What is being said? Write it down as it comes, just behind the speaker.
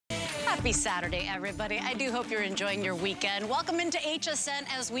Happy Saturday, everybody. I do hope you're enjoying your weekend. Welcome into HSN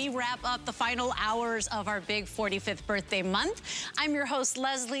as we wrap up the final hours of our big 45th birthday month. I'm your host,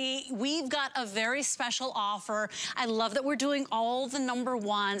 Leslie. We've got a very special offer. I love that we're doing all the number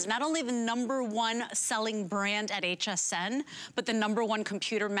ones, not only the number one selling brand at HSN, but the number one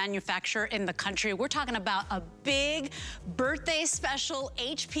computer manufacturer in the country. We're talking about a big birthday special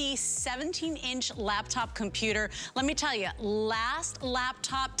HP 17-inch laptop computer. Let me tell you, last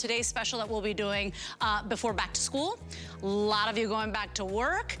laptop, today's special that we'll be doing before back to school. A lot of you going back to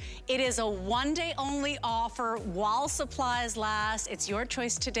work. It is a one-day only offer while supplies last. It's your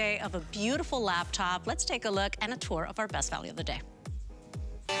choice today of a beautiful laptop. Let's take a look and a tour of our best value of the day.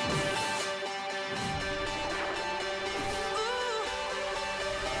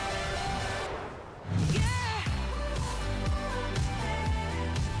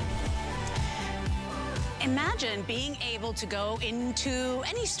 Imagine being able to go into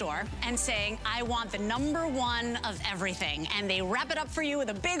any store and saying, I want the number one of everything. And they wrap it up for you with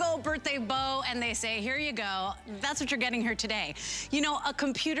a big old birthday bow and they say, here you go. That's what you're getting here today. You know, a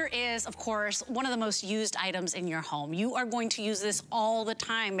computer is, of course, one of the most used items in your home. You are going to use this all the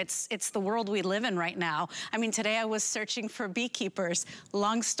time. It's the world we live in right now. I mean, today I was searching for beekeepers.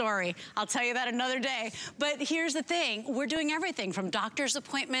 Long story. I'll tell you that another day. But here's the thing. We're doing everything from doctor's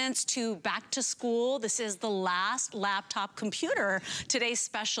appointments to back to school. This is the last laptop computer, today's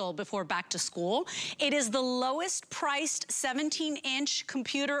special before back to school. It is the lowest priced 17-inch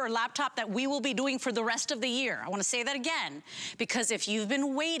computer or laptop that we will be doing for the rest of the year. I want to say that again, because if you've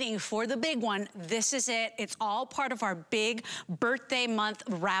been waiting for the big one, this is it. It's all part of our big birthday month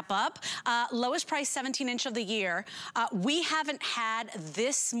wrap up. Lowest price 17-inch of the year. We haven't had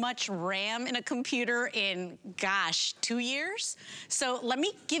this much RAM in a computer in, gosh, 2 years. So let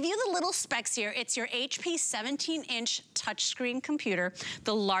me give you the little specs here. It's your HP 17-inch touchscreen computer,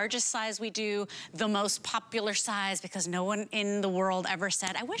 the largest size we do, the most popular size, because no one in the world ever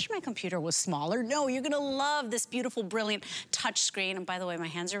said, I wish my computer was smaller. No, you're gonna love this beautiful, brilliant touchscreen. And by the way, my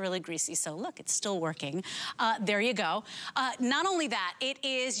hands are really greasy, so look, it's still working. There you go. Not only that, it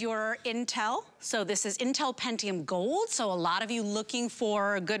is your Intel. So this is Intel Pentium Gold. So a lot of you looking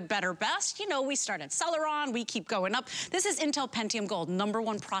for good, better, best. You know, we start at Celeron, we keep going up. This is Intel Pentium Gold,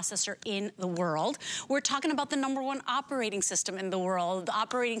 #1 processor in the world. We're talking about the #1 operating system in the world, the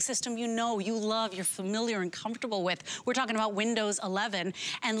operating system you know, you love, you're familiar and comfortable with. We're talking about Windows 11.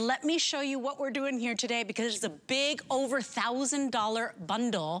 And let me show you what we're doing here today, because it's a big over $1,000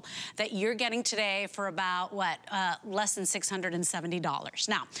 bundle that you're getting today for about, what, less than $670.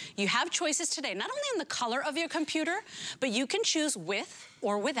 Now, you have choices today, not only in the color of your computer, but you can choose with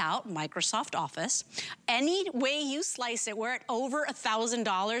or without Microsoft Office. Any way you slice it, we're at over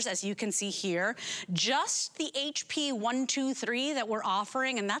 $1,000, as you can see here. Just the HP 123 that we're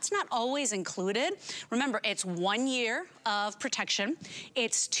offering, and that's not always included. Remember, it's 1 year of protection.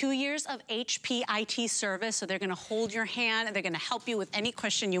 It's 2 years of HP IT service, so they're gonna hold your hand and they're gonna help you with any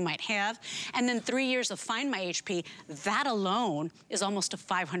question you might have. And then 3 years of Find My HP. That alone is almost a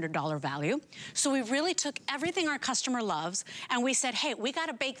 $500 value. So we really took everything our customer loves and we said, hey, we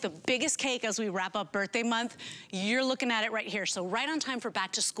gotta bake the biggest cake as we wrap up birthday month. You're looking at it right here. So right on time for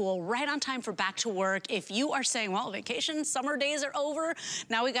back to school, right on time for back to work. If you are saying, well, vacation, summer days are over,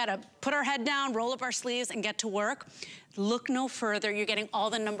 now we gotta put our head down, roll up our sleeves and get to work, look no further. You're getting all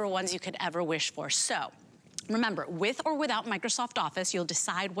the #1s you could ever wish for. So, remember, with or without Microsoft Office, you'll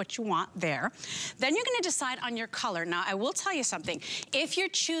decide what you want there. Then you're gonna decide on your color. Now, I will tell you something. If you're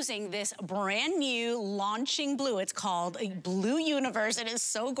choosing this brand new launching blue, it's called a Blue Universe. It is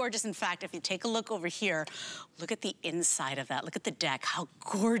so gorgeous. In fact, if you take a look over here, look at the inside of that. Look at the deck, how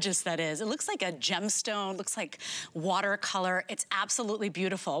gorgeous that is. It looks like a gemstone, looks like watercolor. It's absolutely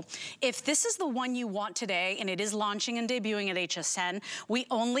beautiful. If this is the one you want today, and it is launching and debuting at HSN, we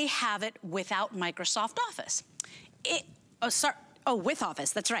only have it without Microsoft Office. With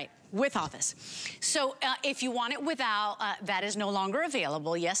Office, that's right. With Office. So if you want it without, that is no longer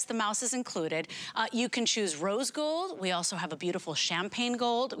available. Yes, the mouse is included. You can choose rose gold. We also have a beautiful champagne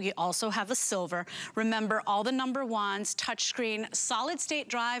gold. We also have a silver. Remember, all the #1s, touchscreen, solid state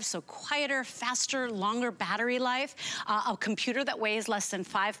drive, so quieter, faster, longer battery life. A computer that weighs less than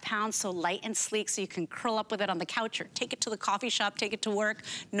 5 pounds, so light and sleek, so you can curl up with it on the couch or take it to the coffee shop, take it to work,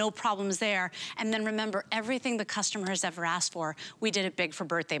 no problems there. And then remember, everything the customer has ever asked for, we did it big for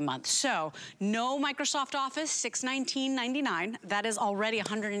birthday month. month. So no Microsoft Office, $619.99. That is already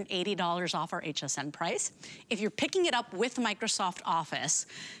 $180 off our HSN price. If you're picking it up with Microsoft Office,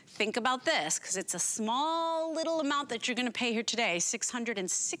 think about this, because it's a small little amount that you're gonna pay here today,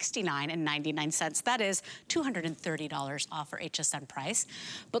 $669.99. That is $230 off our HSN price.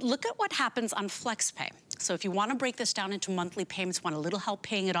 But look at what happens on FlexPay. So if you wanna break this down into monthly payments, want a little help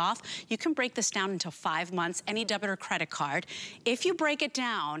paying it off, you can break this down into 5 months, any debit or credit card. If you break it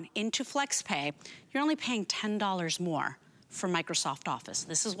down into FlexPay, you're only paying $10 more for Microsoft Office.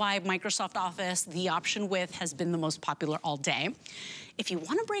 This is why Microsoft Office, the option with, has been the most popular all day. If you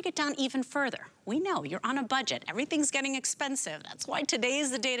wanna break it down even further, we know you're on a budget, everything's getting expensive. That's why today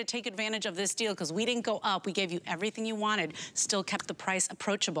is the day to take advantage of this deal, because we didn't go up, we gave you everything you wanted, still kept the price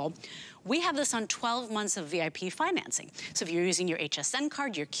approachable. We have this on 12 months of VIP financing. So if you're using your HSN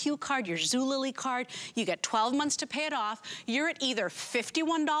card, your Q card, your Zulily card, you get 12 months to pay it off. You're at either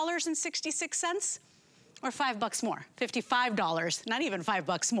 $51.66 or $5 more, $55, not even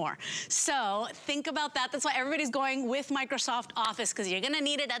 $5 more. So think about that. That's why everybody's going with Microsoft Office, because you're gonna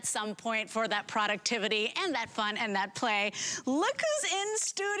need it at some point for that productivity and that fun and that play. Look who's in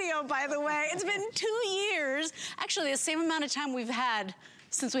studio, by the way. It's been 2 years. Actually, the same amount of time we've had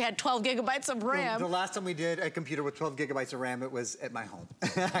since we had 12 gigabytes of RAM. The last time we did a computer with 12 gigabytes of RAM, it was at my home.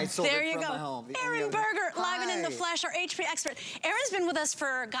 I sold it from my home. Aaron Berger, live and in the flesh, our HP expert. Aaron's been with us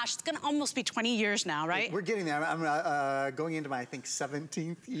for, gosh, it's gonna almost be 20 years now, right? We're getting there. I'm going into my, I think,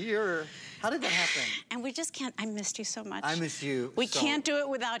 17th year. How did that happen? And we just can't, I missed you so much. I miss you. We can't do it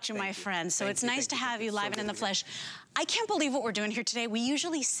without you, my friend. So it's nice to have you live and in the flesh. I can't believe what we're doing here today. We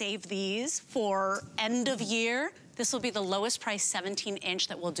usually save these for end of year. This will be the lowest price 17-inch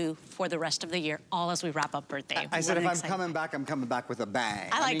that we'll do for the rest of the year, all as we wrap up birthday. I said if I'm coming back with a bang.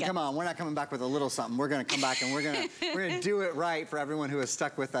 I mean, come on, we're not coming back with a little something. We're gonna come back and we're gonna do it right for everyone who has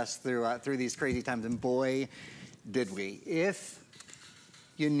stuck with us through these crazy times. And boy, did we. If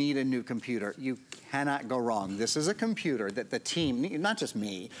you need a new computer, you cannot go wrong. This is a computer that the team, not just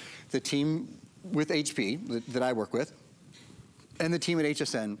me, the team with HP that I work with, and the team at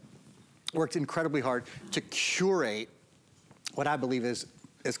HSN worked incredibly hard to curate what I believe is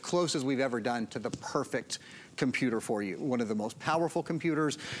as close as we've ever done to the perfect computer for you. One of the most powerful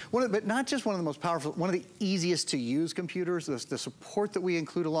computers, but not just one of the most powerful, one of the easiest to use computers, the support that we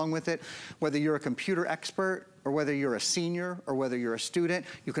include along with it, whether you're a computer expert or whether you're a senior or whether you're a student,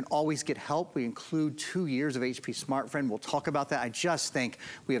 you can always get help. We include 2 years of HP SmartFriend. We'll talk about that. I just think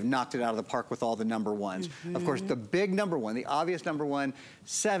we have knocked it out of the park with all the number ones. Of course, the big number one, the obvious number one,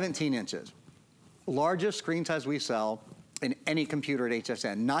 17 inches. Largest screen size we sell in any computer at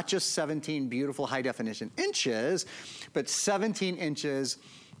HSN. Not just 17 beautiful high definition inches, but 17 inches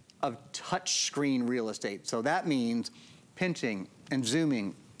of touch screen real estate. So that means pinching and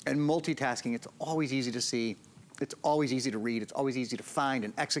zooming and multitasking. It's always easy to see. It's always easy to read. It's always easy to find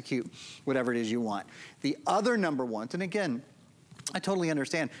and execute whatever it is you want. The other number ones, and again, I totally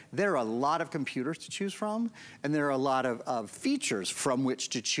understand. There are a lot of computers to choose from, and there are a lot of features from which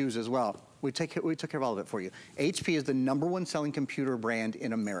to choose as well. We took care of all of it for you. HP is the #1 selling computer brand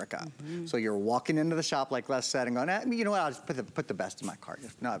in America. So you're walking into the shop, like Les said, and going, you know what, I'll just put the best in my cart.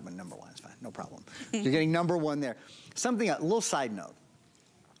 No, I'm #1, it's fine, no problem. You're getting #1 there. Something, a little side note.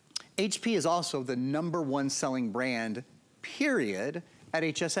 HP is also the #1 selling brand, period, at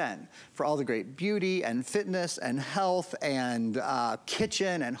HSN for all the great beauty and fitness and health and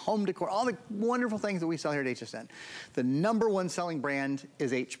kitchen and home decor, all the wonderful things that we sell here at HSN. The #1 selling brand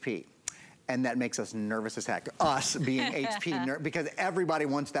is HP. And that makes us nervous as heck, us being HP, because everybody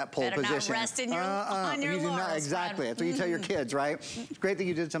wants that pole position. Not rest in on your laurels, exactly, that's what you tell your kids, right? It's great that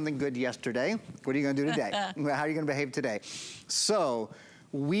you did something good yesterday. What are you gonna do today? How are you gonna behave today? So,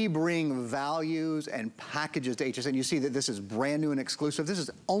 we bring values and packages to HSN. You see that this is brand new and exclusive. This is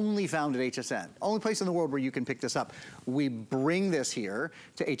only found at HSN. Only place in the world where you can pick this up. We bring this here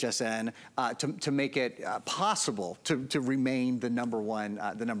to HSN to make it possible to remain the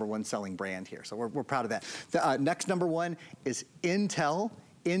 #1 selling brand here. So we're proud of that. The next #1 is Intel.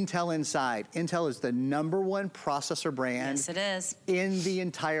 Intel Inside. Intel is the #1 processor brand. Yes, it is. In the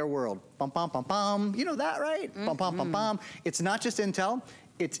entire world. Bum, bum, bum, bum. You know that, right? Bum, bum, bum, bum. It's not just Intel.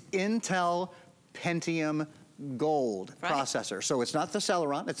 It's Intel Pentium Gold processor. So it's not the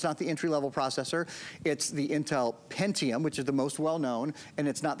Celeron, it's not the entry-level processor, it's the Intel Pentium, which is the most well-known, and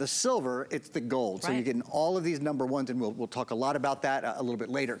it's not the silver, it's the gold. So you're getting all of these #1s, and we'll talk a lot about that a little bit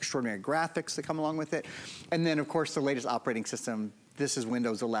later. Extraordinary graphics that come along with it. And then, of course, the latest operating system this is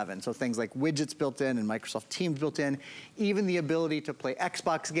Windows 11. So things like widgets built in and Microsoft Teams built in, even the ability to play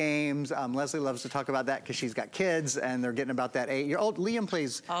Xbox games. Leslie loves to talk about that because she's got kids and they're getting about that 8-year-old. Liam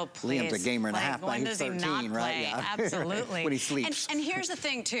plays, Liam's a gamer and a half, but he's 13, right? Yeah. Absolutely. When he sleeps. And here's the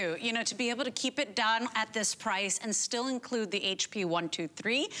thing too, you know, to be able to keep it down at this price and still include the HP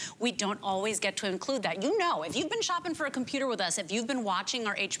 123, we don't always get to include that. You know, if you've been shopping for a computer with us, if you've been watching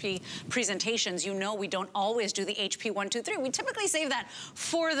our HP presentations, you know we don't always do the HP 123. We typically save that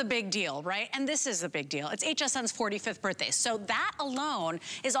for the big deal, right? And this is the big deal. It's HSN's 45th birthday. So that alone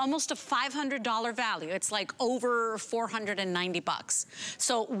is almost a $500 value. It's like over 490 bucks.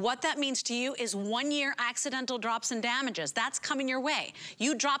 So what that means to you is 1 year accidental drops and damages. That's coming your way.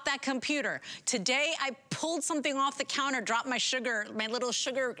 You drop that computer. Today I pulled something off the counter, dropped my sugar, my little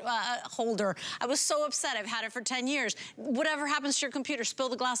sugar holder. I was so upset. I've had it for 10 years. Whatever happens to your computer, spill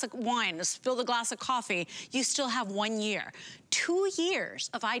the glass of wine, spill the glass of coffee, you still have 1 year. 2 years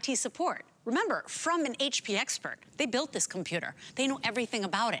of IT support. Remember, from an HP expert. They built this computer. They know everything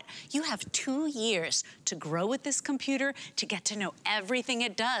about it. You have 2 years to grow with this computer, to get to know everything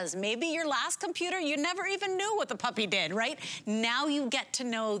it does. Maybe your last computer, you never even knew what the puppy did, right? Now you get to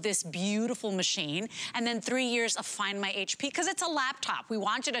know this beautiful machine, and then 3 years of Find My HP, because it's a laptop. We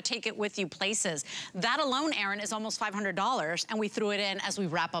want you to take it with you places. That alone, Aaron, is almost $500, and we threw it in as we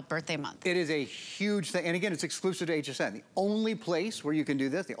wrap up birthday month. It is a huge thing, and again, it's exclusive to HSN. The only place where you can do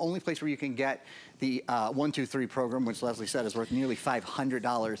this, the only place where you can get the 123 program, which Leslie said is worth nearly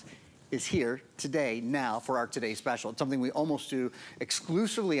 $500, is here today, now, for our Today Special. It's something we almost do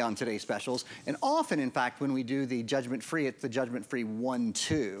exclusively on Today Specials, and often, in fact, when we do the judgment-free, it's the judgment-free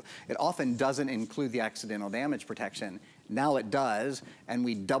 1-2. It often doesn't include the accidental damage protection. Now it does, and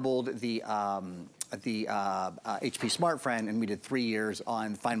we doubled the HP Smart Friend, and we did 3 years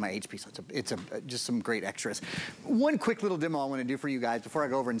on Find My HP, so it's just some great extras. One quick little demo I want to do for you guys before I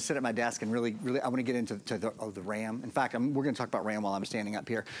go over and sit at my desk and really I want to get into the RAM. In fact, we're going to talk about RAM while I'm standing up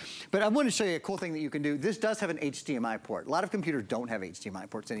here. But I want to show you a cool thing that you can do. This does have an HDMI port. A lot of computers don't have HDMI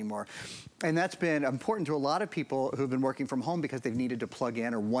ports anymore, and that's been important to a lot of people who've been working from home because they've needed to plug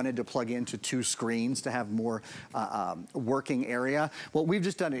in or wanted to plug into 2 screens to have more working area. Well, we've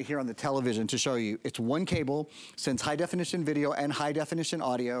just done it here on the television to show you. It's one cable, sends high definition video and high definition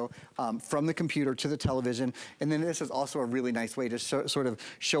audio from the computer to the television. And then this is also a really nice way to sort of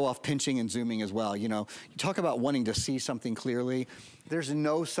show off pinching and zooming as well. You know, you talk about wanting to see something clearly. There's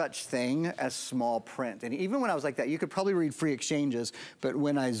no such thing as small print. And even when I was like that, you could probably read free exchanges, but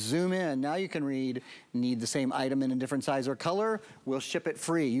when I zoom in, now you can read, need the same item in a different size or color, we'll ship it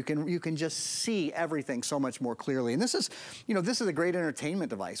free. You can just see everything so much more clearly. And this is, you know, this is a great entertainment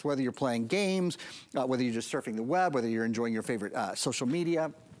device, whether you're playing games, whether you're just surfing the web, whether you're enjoying your favorite social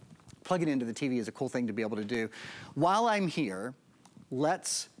media. Plugging into the TV is a cool thing to be able to do. While I'm here,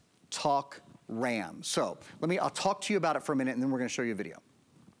 let's talk RAM. So I'll talk to you about it for a minute and then we're gonna show you a video.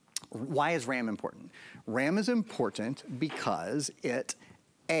 Why is RAM important? RAM is important because it,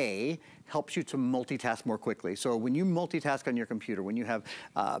 A, helps you to multitask more quickly. So when you multitask on your computer, when you have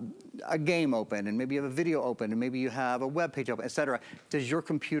a game open and maybe you have a video open and maybe you have a web page open, et cetera, does your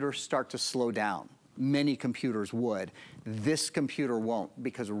computer start to slow down? Many computers would. This computer won't,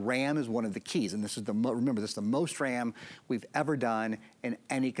 because RAM is one of the keys, and this is remember, this is the most RAM we've ever done in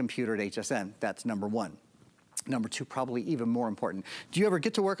any computer at HSN. That's number one. Number two, probably even more important. Do you ever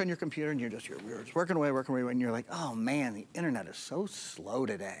get to work on your computer and you're just working away, and you're like, oh man, the internet is so slow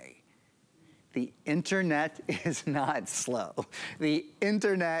today. The internet is not slow. The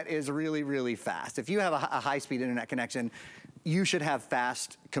internet is really, really fast. If you have a high-speed internet connection, you should have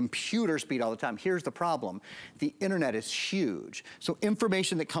fast computer speed all the time. Here's the problem. The internet is huge. So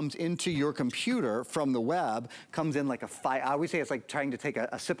information that comes into your computer from the web comes in like a fire. I always say it's like trying to take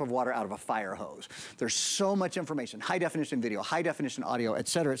a sip of water out of a fire hose. There's so much information, high definition video, high definition audio, et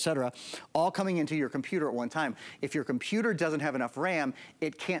cetera, all coming into your computer at one time. If your computer doesn't have enough RAM,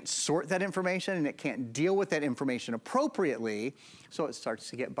 it can't sort that information and it can't deal with that information appropriately. So it starts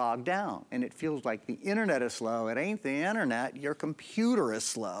to get bogged down and it feels like the internet is slow. It ain't the internet, your computer is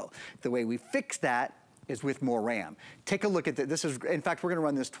slow. The way we fix that is with more RAM. Take a look at this. In fact, we're gonna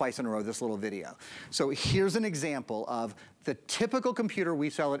run this twice in a row, this little video. So here's an example of the typical computer we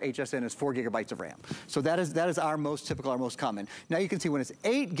sell at HSN is 4 gigabytes of RAM. So that is our most typical, our most common. Now you can see when it's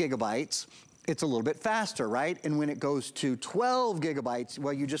 8 gigabytes, it's a little bit faster, right? And when it goes to 12 gigabytes,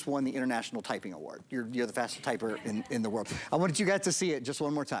 well, you just won the International Typing Award. You're the fastest typer in the world. I wanted you guys to see it just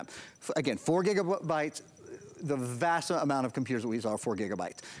one more time. Again, 4 gigabytes, the vast amount of computers that we sell are 4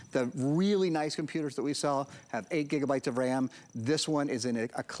 gigabytes. The really nice computers that we sell have 8 gigabytes of RAM. This one is in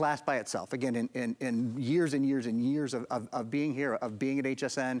a class by itself. Again, in years and years and years of being here, of being at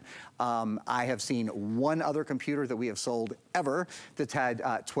HSN, I have seen one other computer that we have sold ever that's had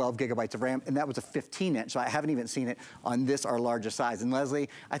 12 gigabytes of RAM, and that was a 15-inch, so I haven't even seen it on this, our largest size. And Leslie,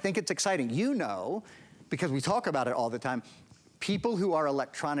 I think it's exciting. You know, because we talk about it all the time, people who are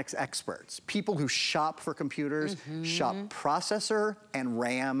electronics experts, people who shop for computers, shop processor and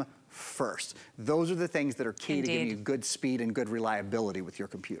RAM first. Those are the things that are key to giving you good speed and good reliability with your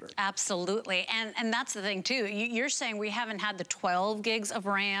computer. Absolutely, and that's the thing too. You're saying we haven't had the 12 gigs of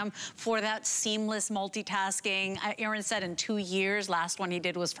RAM for that seamless multitasking. Aaron said in 2 years, last one he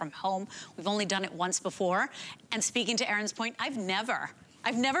did was from home. We've only done it once before. And speaking to Aaron's point, I've never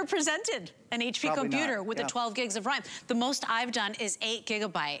presented an HP computer with the 12 gigs of RAM. The most I've done is 8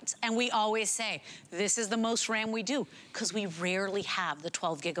 gigabytes. And we always say, this is the most RAM we do, because we rarely have the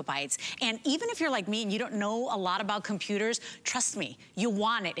 12 gigabytes. And even if you're like me and you don't know a lot about computers, trust me, you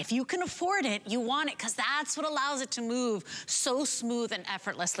want it. If you can afford it, you want it, because that's what allows it to move so smooth and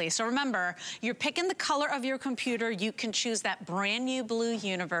effortlessly. So remember, you're picking the color of your computer. You can choose that brand new blue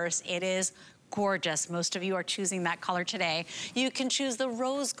universe. It is gorgeous. Most of you are choosing that color today. You can choose the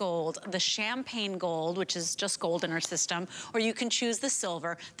rose gold, the champagne gold, which is just gold in our system, or you can choose the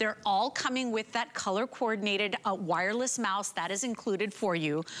silver. They're all coming with that color coordinated wireless mouse that is included for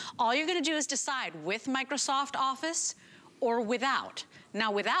you. All you're gonna do is decide with Microsoft Office or without. Now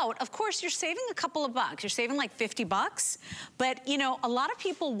without, of course, you're saving a couple of bucks. You're saving like 50 bucks. But you know, a lot of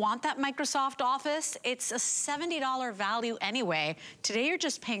people want that Microsoft Office. It's a $70 value anyway. Today you're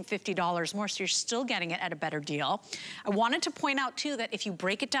just paying $50 more, so you're still getting it at a better deal. I wanted to point out too that if you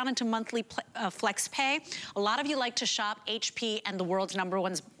break it down into monthly flex pay, a lot of you like to shop HP and the world's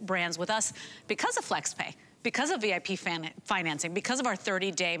 #1 brands with us because of flex pay, because of VIP financing, because of our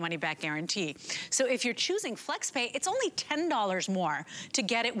 30-day money-back guarantee. So if you're choosing FlexPay, it's only $10 more to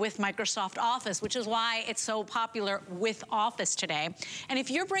get it with Microsoft Office, which is why it's so popular with Office today. And if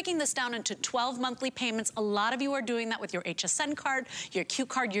you're breaking this down into 12 monthly payments, a lot of you are doing that with your HSN card, your Q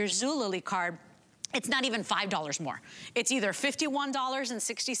card, your Zulily card. It's not even $5 more. It's either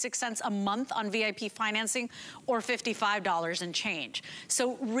 $51.66 a month on VIP financing or $55 and change.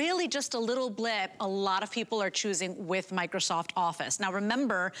 So really just a little blip, a lot of people are choosing with Microsoft Office. Now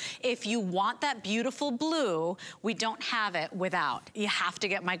remember, if you want that beautiful blue, we don't have it without. You have to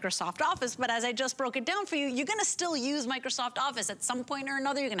get Microsoft Office, but as I just broke it down for you, you're gonna still use Microsoft Office at some point or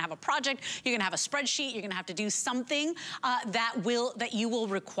another. You're gonna have a project, you're gonna have a spreadsheet, you're gonna have to do something that you will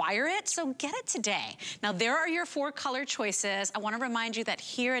require it, so get it today. Now there are your 4 color choices. I want to remind you that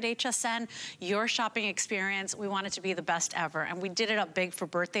here at HSN, your shopping experience, we want it to be the best ever. And we did it up big for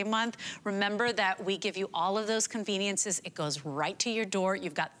birthday month. Remember that we give you all of those conveniences. It goes right to your door.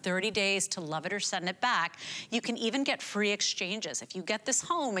 You've got 30 days to love it or send it back. You can even get free exchanges. If you get this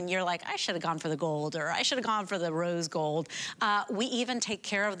home and you're like, I should have gone for the gold, or I should have gone for the rose gold, we even take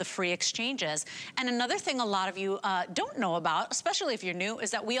care of the free exchanges. And another thing a lot of you don't know about, especially if you're new,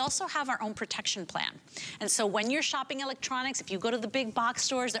 is that we also have our own protection plan. And so when you're shopping electronics, if you go to the big box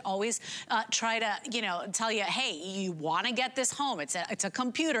stores, they always try to, you know, tell you, hey, you want to get this home. It's a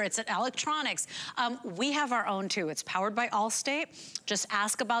computer, it's an electronics. We have our own too. It's powered by Allstate. Just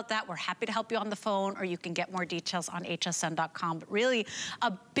ask about that. We're happy to help you on the phone, or you can get more details on hsn.com. But really,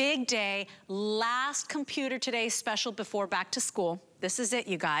 a big day. Last computer today special before back to school. This is it,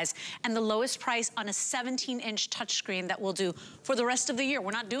 you guys. And the lowest price on a 17-inch touchscreen that we'll do for the rest of the year.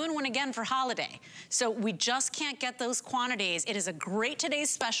 We're not doing one again for holiday. So we just can't get those quantities. It is a great today's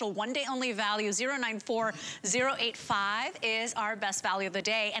special, one-day only value. 094085 is our best value of the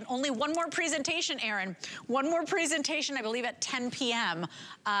day. And only one more presentation, Aaron. One more presentation, I believe, at 10 p.m.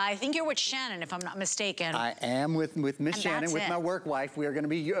 I think you're with Shannon, if I'm not mistaken. I am with Miss Shannon, with my work wife. We are going to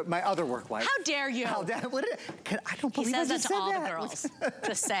be my other work wife. How dare you? How dare, I don't believe I just said that. He says that to all the girls.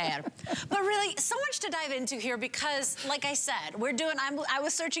 Just saying. But really, so much to dive into here because, like I said, I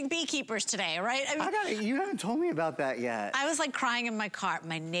was searching beekeepers today, right? I mean, you haven't told me about that yet. I was like crying in my car.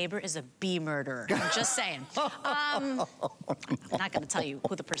 My neighbor is a bee murderer. I'm just saying. I'm not going to tell you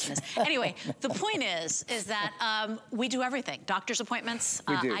who the person is. Anyway, the point is that we do everything. Doctor's appointments.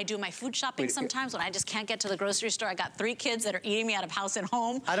 I do my food shopping sometimes when I just can't get to the grocery store. I got 3 kids that are eating me out of house and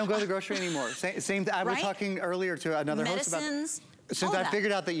home. I don't go to the grocery anymore. Same. I was talking earlier to another host about since I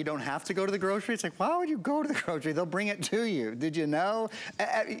figured out that you don't have to go to the grocery, it's like, why would you go to the grocery? They'll bring it to you. Did you know?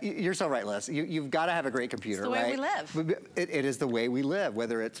 You're so right, Les. You've got to have a great computer, right? It's the way we live. It is the way we live,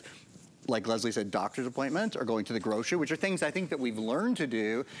 whether it's like Leslie said, doctor's appointments or going to the grocery, which are things I think that we've learned to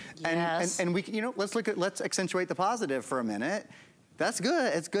do. And we, you know, let's accentuate the positive for a minute. That's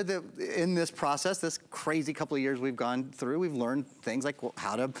good. It's good that in this process, this crazy couple of years we've gone through, we've learned things like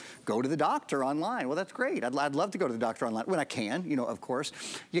how to go to the doctor online. Well, that's great. I'd love to go to the doctor online when I can, you know, of course.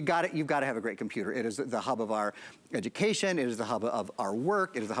 You've got to have a great computer. It is the hub of our education. It is the hub of our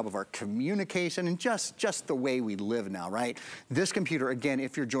work. It is the hub of our communication and just the way we live now, right? This computer, again,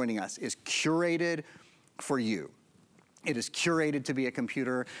 if you're joining us, is curated for you. It is curated to be a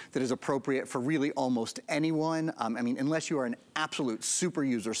computer that is appropriate for really almost anyone. I mean, unless you are an absolute super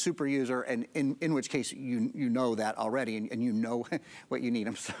user, and in which case you know that already and you know what you need.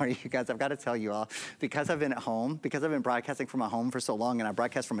 I'm sorry, you guys, I've got to tell you all, because I've been at home, because I've been broadcasting from my home for so long and I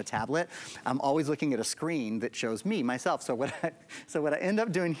broadcast from a tablet, I'm always looking at a screen that shows me, myself. So what I end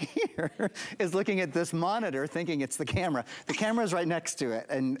up doing here is looking at this monitor thinking it's the camera. The camera is right next to it,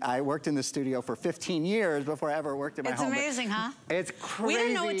 and I worked in the studio for 15 years before I ever worked in my home. Amazing, huh? It's crazy. We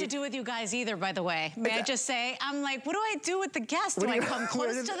didn't know what to do with you guys either, by the way. May I just say, I'm like, what do I do with the guests? Do I come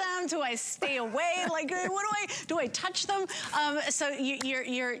close to them? Do I stay away? Like, what do I touch them? So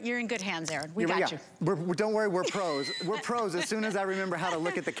you're in good hands, Aaron. We got you. Don't worry, we're pros. We're pros as soon as I remember how to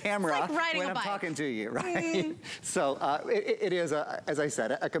look at the camera like when I'm talking to you, right? So it is, as I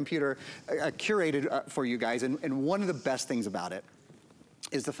said, a computer curated for you guys, and one of the best things about it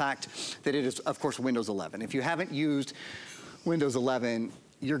is the fact that it is, of course, Windows 11. If you haven't used Windows 11,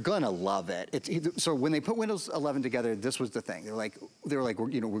 you're gonna love it. So when they put Windows 11 together, this was the thing. They were like,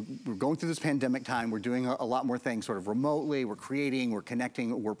 we're going through this pandemic time. We're doing a lot more things sort of remotely. We're creating, we're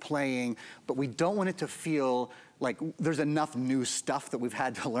connecting, we're playing, but we don't want it to feel like there's enough new stuff that we've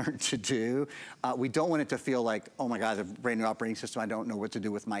had to learn to do. We don't want it to feel like, oh my God, a brand new operating system. I don't know what to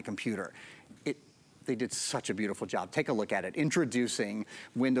do with my computer. They did such a beautiful job. Take a look at it. Introducing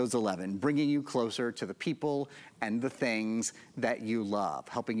Windows 11, bringing you closer to the people and the things that you love,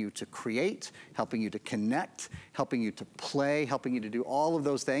 helping you to create, helping you to connect, helping you to play, helping you to do all of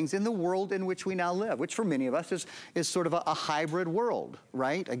those things in the world in which we now live, which for many of us is sort of a hybrid world,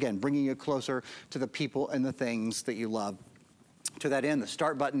 right? Again, bringing you closer to the people and the things that you love. To that end, the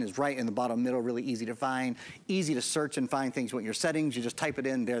start button is right in the bottom middle, really easy to find, easy to search and find things. You want your settings, you just type it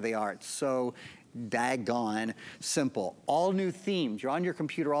in, there they are. It's so daggone simple. All new themes. You're on your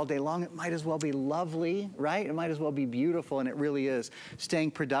computer all day long. It might as well be lovely, right? It might as well be beautiful, and it really is.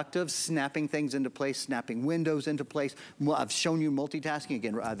 Staying productive, snapping things into place, snapping windows into place. I've shown you multitasking.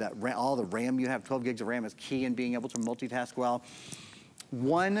 Again, all the RAM you have, 12 gigs of RAM is key in being able to multitask well.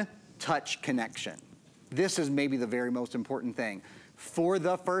 One touch connection. This is maybe the very most important thing. For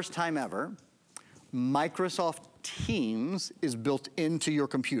the first time ever, Microsoft Teams is built into your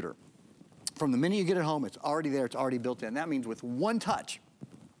computer. From the minute you get it home, it's already there, it's already built in. That means with one touch,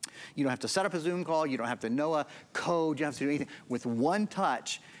 you don't have to set up a Zoom call, you don't have to know a code, you don't have to do anything. With one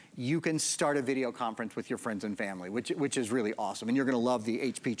touch, you can start a video conference with your friends and family, which is really awesome. And you're gonna love the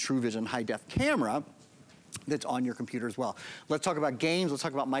HP TrueVision high-def camera that's on your computer as well. Let's talk about games, let's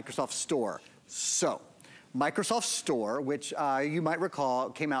talk about Microsoft Store. So, Microsoft Store, which you might recall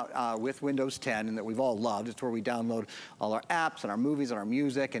came out with Windows 10 and that we've all loved. It's where we download all our apps and our movies and our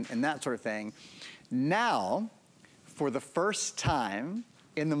music and that sort of thing. Now, for the first time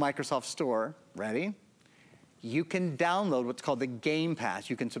in the Microsoft Store, ready? You can download what's called the Game Pass.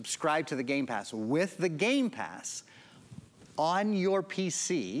 You can subscribe to the Game Pass. With the Game Pass, on your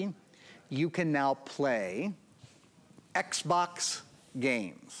PC, you can now play Xbox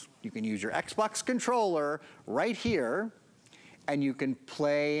games. You can use your Xbox controller right here, and you can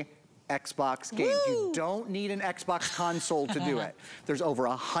play Xbox games. Woo! You don't need an Xbox console to do it. There's over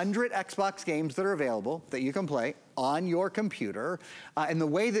 100 Xbox games that are available that you can play on your computer. And the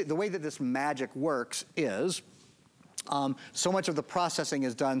way that this magic works is, so much of the processing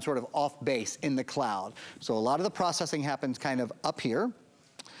is done sort of off base in the cloud. So a lot of the processing happens kind of up here.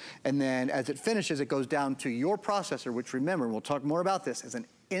 And then as it finishes, it goes down to your processor, which remember, we'll talk more about this, is an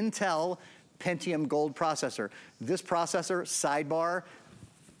Intel Pentium Gold processor. This processor, sidebar,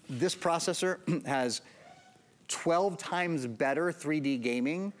 this processor has 12 times better 3D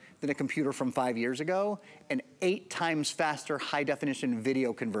gaming than a computer from 5 years ago, and 8 times faster high definition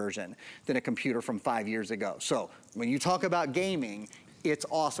video conversion than a computer from 5 years ago. So when you talk about gaming, it's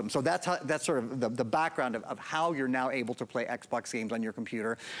awesome. So that's sort of the background of how you're now able to play Xbox games on your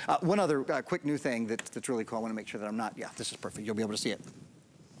computer. One other quick new thing that's really cool. I want to make sure that I'm not, yeah, this is perfect. You'll be able to see it.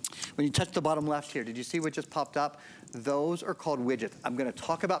 When you touch the bottom left here, did you see what just popped up? Those are called widgets. I'm gonna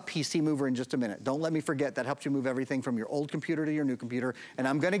talk about PC Mover in just a minute. Don't let me forget, that helps you move everything from your old computer to your new computer, and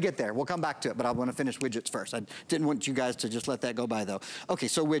I'm gonna get there. We'll come back to it, but I wanna finish widgets first. I didn't want you guys to just let that go by though. Okay,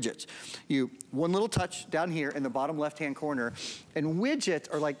 so widgets. One little touch down here in the bottom left-hand corner, and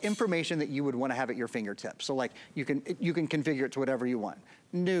widgets are like information that you would wanna have at your fingertips. So like, you can configure it to whatever you want.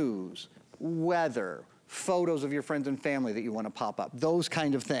 News, weather, photos of your friends and family that you want to pop up, those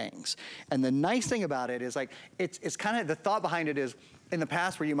kind of things. And the nice thing about it is like, it's kind of, the thought behind it is, in the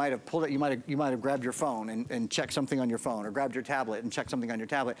past where you might have pulled it, you might have grabbed your phone and checked something on your phone, or grabbed your tablet and checked something on your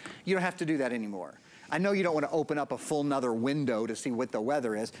tablet. You don't have to do that anymore. I know you don't want to open up a full nother window to see what the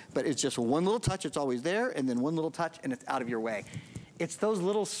weather is, but it's just one little touch, it's always there, and then one little touch and it's out of your way. It's those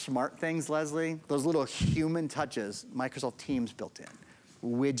little smart things, Leslie, those little human touches Microsoft Teams built in.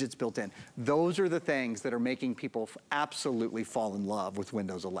 Widgets built in. Those are the things that are making people absolutely fall in love with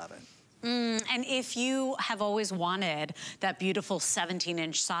Windows 11. And if you have always wanted that beautiful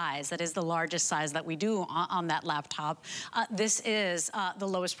 17-inch size, that is the largest size that we do on that laptop, this is the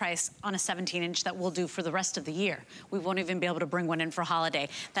lowest price on a 17-inch that we'll do for the rest of the year. We won't even be able to bring one in for holiday.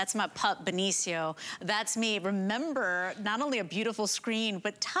 That's my pup, Benicio. That's me. Remember, not only a beautiful screen,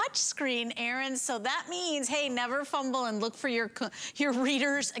 but touch screen, Aaron. So that means, hey, never fumble and look for your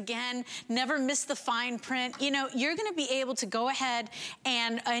readers again. Never miss the fine print. You know, you're gonna be able to go ahead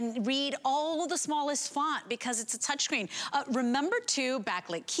and read all the smallest font because it's a touchscreen. Remember too,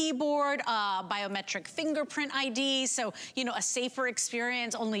 backlit keyboard, biometric fingerprint ID, so you know, a safer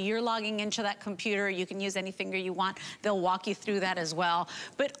experience. Only you're logging into that computer. You can use any finger you want. They'll walk you through that as well.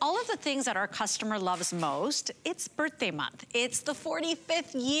 But all of the things that our customer loves most, it's birthday month. It's the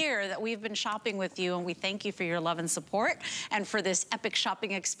 45th year that we've been shopping with you, and we thank you for your love and support and for this epic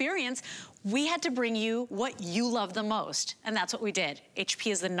shopping experience. We had to bring you what you love the most, and that's what we did.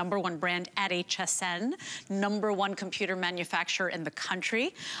 HP is the #1 brand at HSN, #1 computer manufacturer in the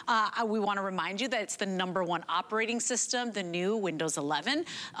country. We want to remind you that it's the #1 operating system, the new Windows 11,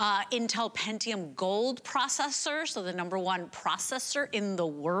 Intel Pentium Gold processor, so the #1 processor in the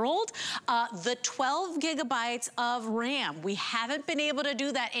world, the 12 gigabytes of RAM. We haven't been able to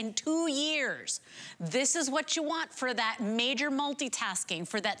do that in 2 years. This is what you want for that major multitasking,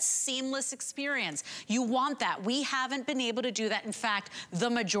 for that seamless experience. You want that. We haven't been able to do that. In fact, the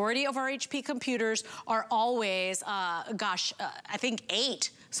majority of our HP computers are always, I think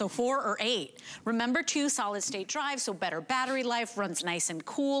 8. So 4 or 8. Remember too, solid state drive, so better battery life, runs nice and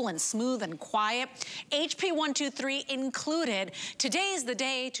cool and smooth and quiet. HP 123 included. Today is the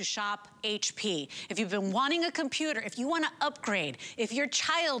day to shop HP. If you've been wanting a computer, if you want to upgrade, if your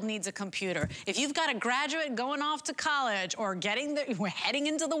child needs a computer, if you've got a graduate going off to college or heading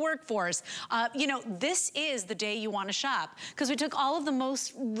into the workforce, you know, this is the day you want to shop because we took all of the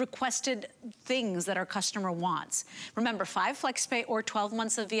most requested things that our customer wants. Remember, 5 FlexPay or 12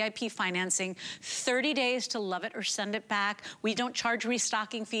 months of VIP financing, 30 days to love it or send it back. We don't charge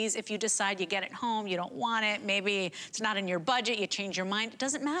restocking fees if you decide you get it home, you don't want it, maybe it's not in your budget, you change your mind, it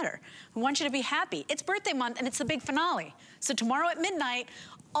doesn't matter. We want you to be happy. It's birthday month and it's the big finale. So tomorrow at midnight,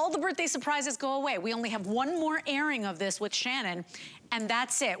 all the birthday surprises go away. We only have one more airing of this with Shannon, and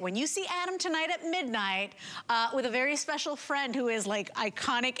that's it. When you see Adam tonight at midnight with a very special friend who is like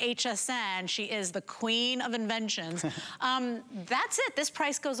iconic HSN, she is the queen of inventions, that's it. This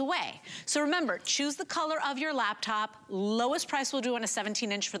price goes away. So remember, choose the color of your laptop. Lowest price we'll do on a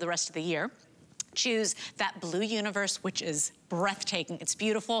 17-inch for the rest of the year. Choose that blue universe, which is breathtaking. It's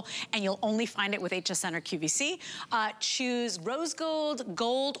beautiful, and you'll only find it with HSN or QVC. Choose rose gold,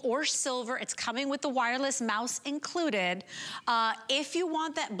 gold, or silver. It's coming with the wireless mouse included. If you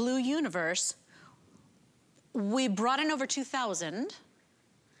want that blue universe, we brought in over 2,000.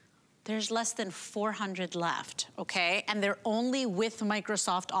 There's less than 400 left, okay? And they're only with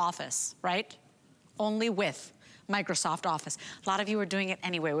Microsoft Office, right? Only with Microsoft Office. A lot of you are doing it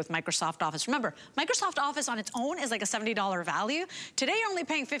anyway with Microsoft Office. Remember, Microsoft Office on its own is like a $70 value. Today you're only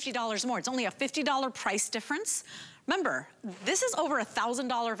paying $50 more. It's only a $50 price difference. Remember, this is over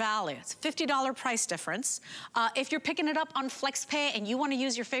 $1,000 value. It's a $50 price difference. If you're picking it up on FlexPay and you want to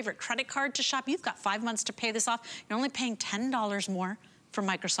use your favorite credit card to shop, you've got 5 months to pay this off. You're only paying $10 more for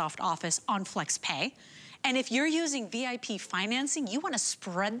Microsoft Office on FlexPay. And if you're using VIP financing, you want to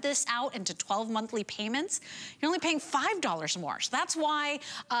spread this out into 12 monthly payments, you're only paying $5 more. So that's why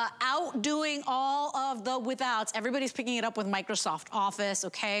outdoing all of the withouts, everybody's picking it up with Microsoft Office,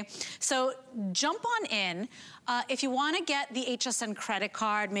 okay? So jump on in. If you want to get the HSN credit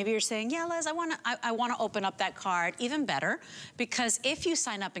card, maybe you're saying, yeah, Liz, I want to open up that card. Even better, because if you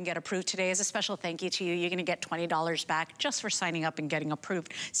sign up and get approved today, as a special thank you to you, you're going to get $20 back just for signing up and getting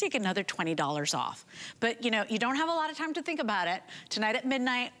approved. So you get another $20 off. But you know, you don't have a lot of time to think about it. Tonight at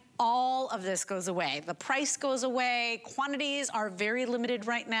midnight, all of this goes away. The price goes away. Quantities are very limited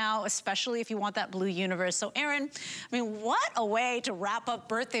right now, especially if you want that blue universe. So Erin, I mean, what a way to wrap up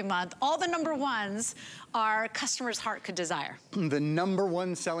birthday month. All the number ones our customer's heart could desire. The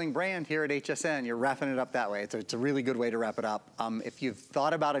 #1 selling brand here at HSN. You're wrapping it up that way. It's a really good way to wrap it up. If you've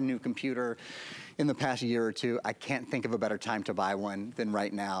thought about a new computer in the past year or two, I can't think of a better time to buy one than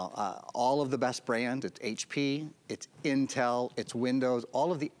right now. All of the best brands, it's HP, it's Intel, it's Windows,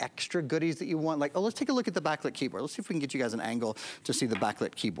 all of the extra goodies that you want. Like, oh, let's take a look at the backlit keyboard. Let's see if we can get you guys an angle to see the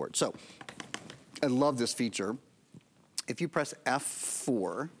backlit keyboard. So, I love this feature. If you press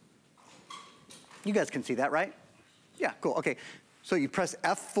F4, you guys can see that, right? Yeah, cool, okay. So you press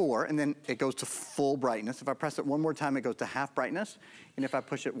F4 and then it goes to full brightness. If I press it one more time, it goes to half brightness. And if I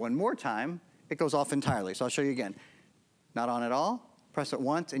push it one more time, it goes off entirely. So I'll show you again. Not on at all. Press it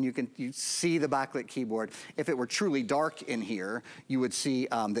once and you see the backlit keyboard. If it were truly dark in here, you would see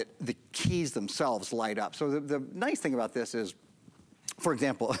that the keys themselves light up. So the nice thing about this is, for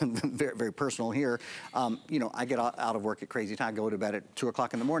example, very, very personal here, you know, I get out of work at crazy time, go to bed at 2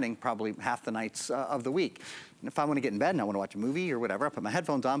 o'clock in the morning, probably half the nights of the week. And if I want to get in bed and I want to watch a movie or whatever, I put my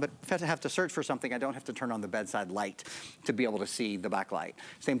headphones on, but if I have to search for something, I don't have to turn on the bedside light to be able to see the backlight.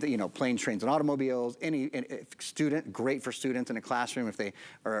 Same thing, you know, planes, trains, and automobiles, student, great for students in a classroom if they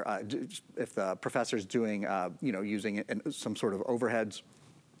are, if the professor's doing, you know, using some sort of overheads.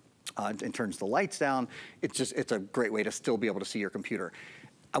 And turns the lights down. It's a great way to still be able to see your computer.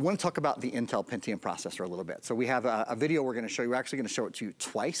 I want to talk about the Intel Pentium processor a little bit. So we have a video we're going to show you. We're actually going to show it to you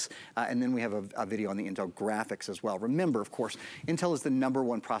twice, and then we have a video on the Intel graphics as well. Remember, of course, Intel is the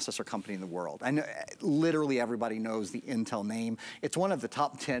 #1 processor company in the world. I know literally everybody knows the Intel name. It's one of the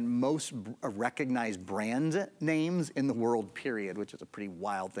top 10 most recognized brand names in the world, period, which is a pretty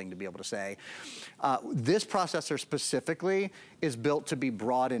wild thing to be able to say. This processor specifically is built to be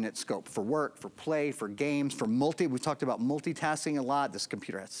broad in its scope for work, for play, for games, for we talked about multitasking a lot. This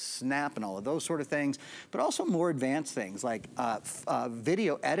computer has Snap and all of those sort of things, but also more advanced things like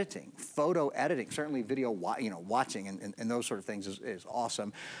video editing, photo editing, certainly video watching and those sort of things is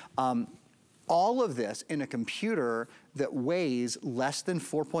awesome. All of this in a computer that weighs less than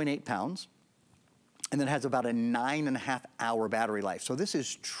 4.8 pounds, and then has about a 9.5-hour battery life. So this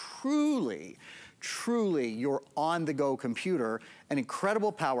is truly your on-the-go computer, an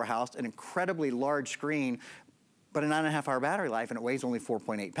incredible powerhouse, an incredibly large screen, but a 9.5-hour battery life, and it weighs only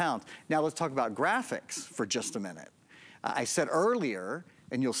 4.8 pounds. Now let's talk about graphics for just a minute. I said earlier,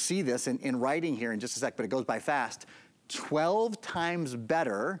 and you'll see this in writing here in just a sec, but it goes by fast, 12 times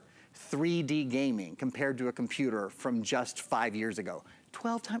better 3D gaming compared to a computer from just 5 years ago.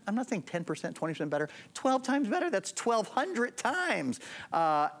 12 times, I'm not saying 10%, 20% better, 12 times better, that's 1,200 times.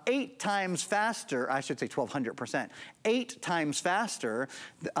 8 times faster, I should say 1,200%. 8 times faster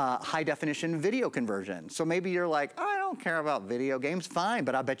high definition video conversion. So maybe you're like, I don't care about video games, fine,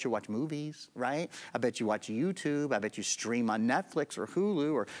 but I bet you watch movies, right? I bet you watch YouTube, I bet you stream on Netflix or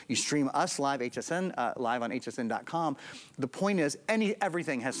Hulu, or you stream us live, HSN, live on hsn.com. The point is,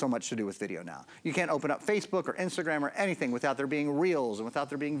 everything has so much to do with video now. You can't open up Facebook or Instagram or anything without there being reels, and without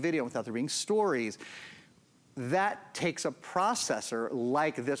there being video, without there being stories. That takes a processor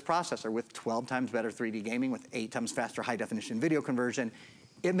like this processor with 12 times better 3D gaming, with 8 times faster high definition video conversion.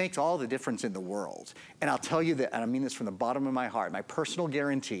 It makes all the difference in the world. And I'll tell you that, and I mean this from the bottom of my heart, my personal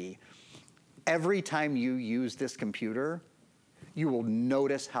guarantee, every time you use this computer, you will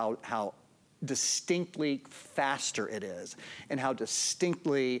notice how distinctly faster it is and how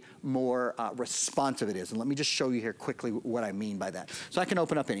distinctly more responsive it is. And let me just show you here quickly what I mean by that. So I can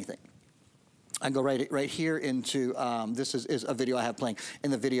open up anything. I go right here into, this is a video I have playing,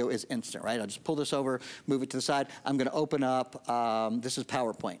 and the video is instant, right? I'll just pull this over, move it to the side. I'm gonna open up, this is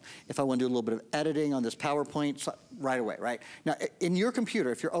PowerPoint. If I wanna do a little bit of editing on this PowerPoint, so right away, right? Now, in your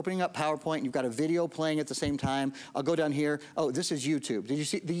computer, if you're opening up PowerPoint and you've got a video playing at the same time, I'll go down here. Oh, this is YouTube. Did you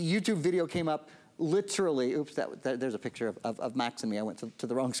see, the YouTube video came up literally, oops, there's a picture of Max and me. I went to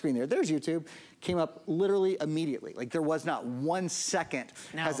the wrong screen there. There's YouTube. Came up literally immediately. Like there was not 1 second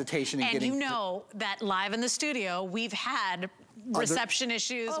hesitation in getting. And you know that live in the studio, we've had reception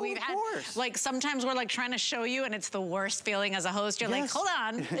issues. We've had, like sometimes we're like trying to show you and it's the worst feeling as a host. You're like, hold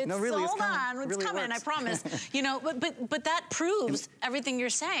on, it's, no, really, hold on, it's really coming, I promise. You know, but that proves everything you're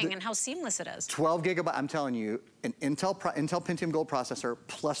saying and how seamless it is. 12 gigabyte, I'm telling you, an Intel Pentium Gold processor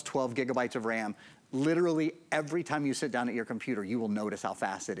plus 12 gigabytes of RAM. Literally every time you sit down at your computer, you will notice how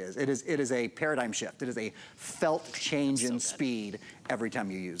fast it is. It is a paradigm shift. It is a felt change in speed every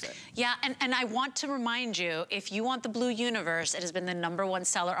time you use it. Yeah, and I want to remind you, if you want the Blue Universe, it has been the #1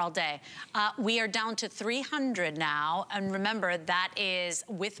 seller all day. We are down to 300 now, and remember, that is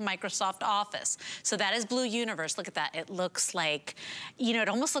with Microsoft Office. So that is Blue Universe. Look at that. It looks like, you know, it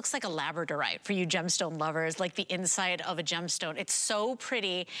almost looks like a labradorite for you gemstone lovers, like the inside of a gemstone. It's so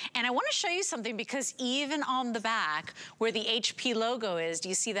pretty. And I want to show you something, because even on the back where the HP logo is, do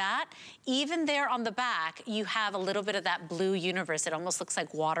you see that? Even there on the back, you have a little bit of that Blue Universe. It almost looks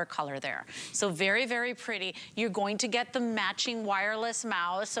like watercolor there. So very, very pretty. You're going to get the matching wireless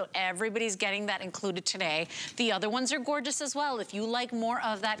mouse, so everybody's getting that included today. The other ones are gorgeous as well. If you like more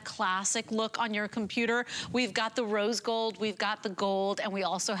of that classic look on your computer, we've got the rose gold, we've got the gold, and we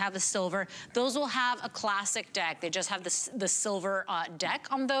also have the silver. Those will have a classic deck. They just have the silver deck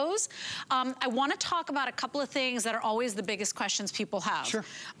on those. I want to talk about a couple of things that are always the biggest questions people have. Sure.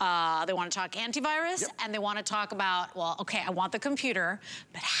 They want to talk antivirus, and they want to talk about, well, okay, I want the computer,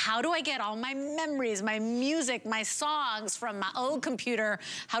 but how do I get all my memories, my music, my songs from my old computer?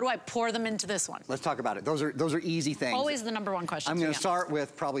 How do I pour them into this one? Let's talk about it. Those are easy things. Always the #1 question. I'm going to start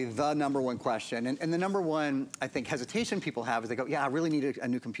with probably the #1 question. And the #1, I think, hesitation people have is they go, yeah, I really need a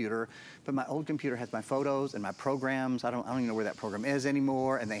new computer, but my old computer has my photos and my programs. I don't even know where that program is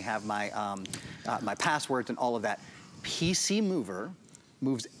anymore, and they have my my passwords and all of that. PC Mover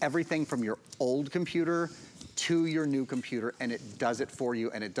moves everything from your old computer to your new computer, and it does it for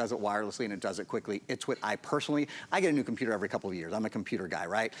you, and it does it wirelessly, and it does it quickly. It's what I get a new computer every couple of years. I'm a computer guy,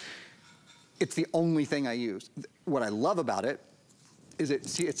 right? It's the only thing I use. What I love about it is it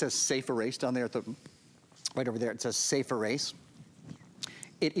says safe erase down there right over there. It says safe erase.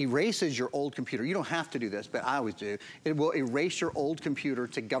 It erases your old computer. You don't have to do this, but I always do. It will erase your old computer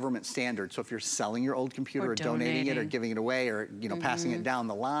to government standards. So if you're selling your old computer or donating it or giving it away or passing it down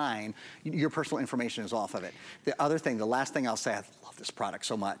the line, your personal information is off of it. The other thing, the last thing I'll say, I love this product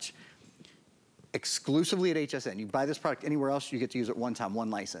so much. Exclusively at HSN, you buy this product anywhere else, you get to use it one time,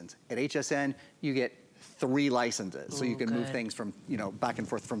 one license. At HSN, you get 3 licenses. So you can move things from, back and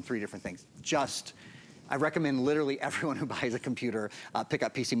forth from 3 different things. I recommend literally everyone who buys a computer pick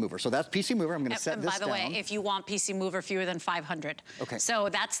up PC Mover. So that's PC Mover. I'm going to set this down. And by the way, if you want PC Mover fewer than 500. Okay. So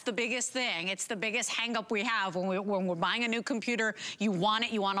that's the biggest thing. It's the biggest hang up we have when we're buying a new computer. You want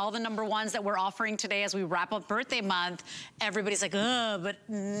it. You want all the #1s that we're offering today as we wrap up birthday month. Everybody's like, ugh, but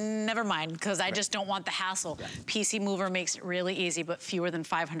never mind, because I just don't want the hassle. Yeah. PC Mover makes it really easy, but fewer than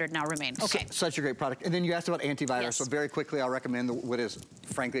 500 now remain. Okay. Such a great product. And then you asked about antivirus. Yes. So very quickly, I'll recommend what is,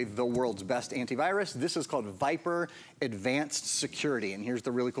 frankly, the world's best antivirus. This is called Viper Advanced Security. And here's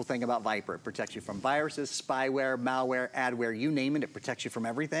the really cool thing about Viper. It protects you from viruses, spyware, malware, adware, you name it. It protects you from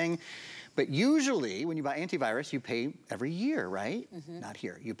everything. But usually, when you buy antivirus, you pay every year, right? Not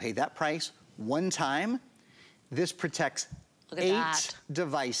here. You pay that price one time. This protects 8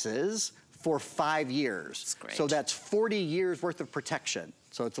 devices for 5 years. That's great. So that's 40 years worth of protection.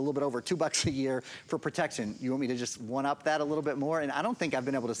 So it's a little bit over $2 a year for protection. You want me to just one-up that a little bit more? And I don't think I've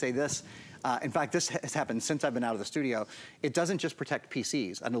been able to say this. In fact, this has happened since I've been out of the studio. It doesn't just protect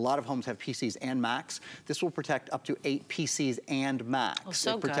PCs, and a lot of homes have PCs and Macs. This will protect up to 8 PCs and Macs. Oh,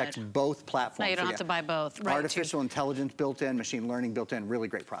 so it protects both platforms. Now you don't have to buy both. Right, artificial intelligence built in, machine learning built in, really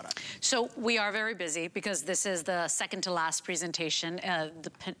great product. So we are very busy because this is the second to last presentation.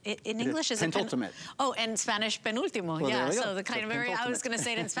 In English, is it penultimate? Oh, in Spanish, penultimo. Well, yeah, so the kind of very, I was going to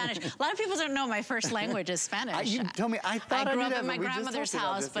say it in Spanish. A lot of people don't know my first language is Spanish. You tell me, I thought I grew knew up that, in my grandmother's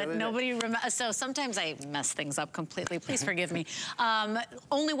house, but nobody remembers. So sometimes I mess things up completely. Please forgive me.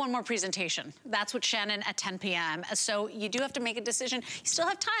 Only one more presentation. That's with Shannon at 10 p.m. So you do have to make a decision. You still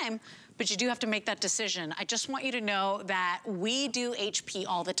have time, but you do have to make that decision. I just want you to know that we do HP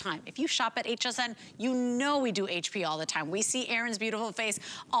all the time. If you shop at HSN, you know we do HP all the time. We see Aaron's beautiful face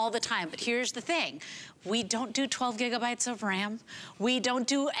all the time. But here's the thing. We don't do 12 gigabytes of RAM. We don't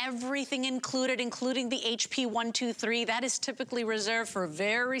do everything included, including the HP 123. That is typically reserved for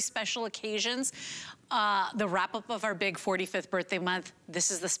very special occasions. The wrap-up of our big 45th birthday month, this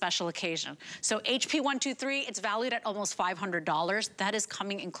is the special occasion. So HP 123, it's valued at almost $500. That is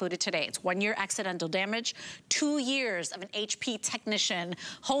coming included today. It's 1 year accidental damage, 2 years of an HP technician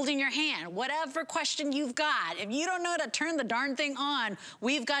holding your hand. Whatever question you've got, if you don't know how to turn the darn thing on,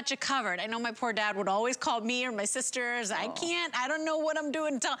 we've got you covered. I know my poor dad would always call me or my sisters, I don't know what I'm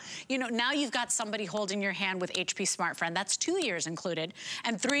doing until, now you've got somebody holding your hand with HP Smart Friend. That's 2 years included,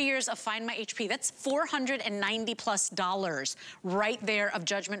 and 3 years of Find My HP. That's 4 $490+ right there of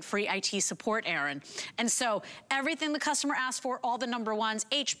judgment-free IT support, Aaron. And so everything the customer asked for, all the number ones,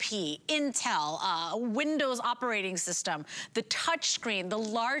 HP, Intel, Windows operating system, the touch screen, the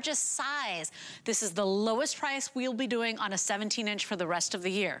largest size. This is the lowest price we'll be doing on a 17-inch for the rest of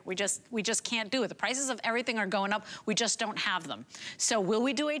the year. We just can't do it. The prices of everything are going up. We just don't have them. So will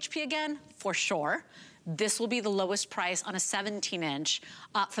we do HP again? For sure. This will be the lowest price on a 17-inch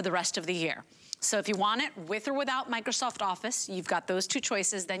for the rest of the year. So if you want it with or without Microsoft Office, you've got those two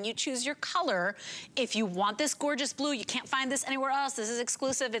choices. Then you choose your color. If you want this gorgeous blue, you can't find this anywhere else. This is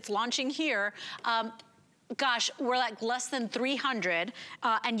exclusive. It's launching here. Gosh, we're like less than 300,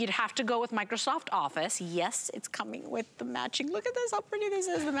 and you'd have to go with Microsoft Office. Yes, it's coming with the matching. Look at this, how pretty this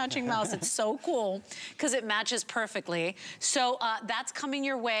is, the matching mouse. It's so cool, because it matches perfectly. So that's coming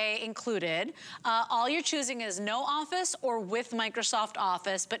your way included. All you're choosing is no Office or with Microsoft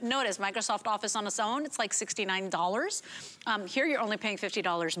Office, but notice Microsoft Office on its own, it's like $69. Here you're only paying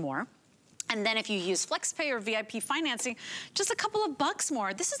 $50 more. And then if you use FlexPay or VIP financing, just a couple of bucks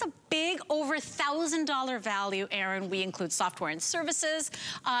more. This is a big, over $1,000 value, Aaron. We include software and services.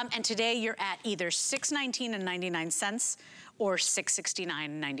 And today you're at either $619.99 or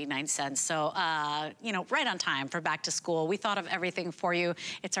 $669.99. So, you know, right on time for back to school. We thought of everything for you.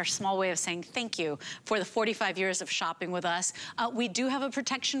 It's our small way of saying thank you for the 45 years of shopping with us. We do have a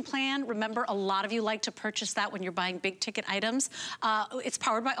protection plan. Remember, a lot of you like to purchase that when you're buying big ticket items. It's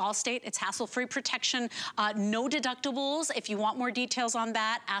powered by Allstate. It's hassle-free protection, no deductibles. If you want more details on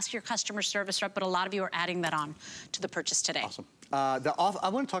that, ask your customer service rep, but a lot of you are adding that on to the purchase today. Awesome. I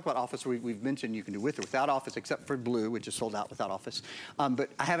want to talk about Office. We've mentioned you can do with or without Office, except for Blue, which is sold out without Office. But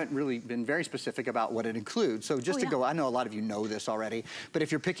I haven't really been very specific about what it includes. So just to go, I know a lot of you know this already, but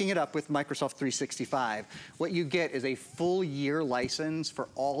if you're picking it up with Microsoft 365, what you get is a full year license for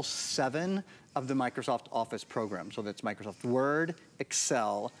all 7 of the Microsoft Office programs. So that's Microsoft Word,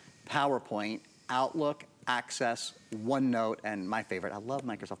 Excel, PowerPoint, Outlook, Access, OneNote, and my favorite, I love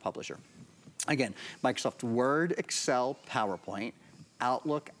Microsoft Publisher. Again, Microsoft Word, Excel, PowerPoint,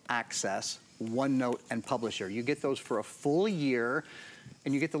 Outlook, Access, OneNote, and Publisher. You get those for a full year,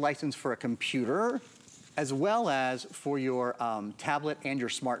 and you get the license for a computer, as well as for your tablet and your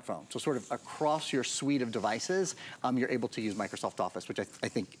smartphone. So sort of across your suite of devices, you're able to use Microsoft Office, which I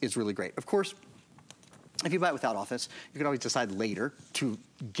think is really great. Of course, if you buy it without Office, you can always decide later to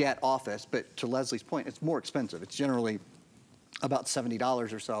get Office, but to Leslie's point, it's more expensive. It's generally about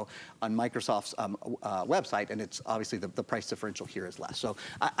 $70 or so on Microsoft's website, and it's obviously the price differential here is less. So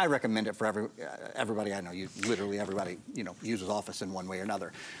I recommend it for everybody I know. Literally everybody, you know, uses Office in one way or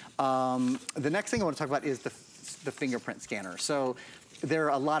another. The next thing I want to talk about is the fingerprint scanner. So there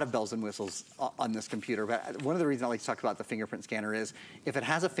are a lot of bells and whistles on this computer, but one of the reasons I like to talk about the fingerprint scanner is if it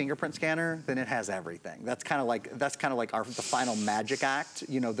has a fingerprint scanner, then it has everything. That's kind of like the final magic act,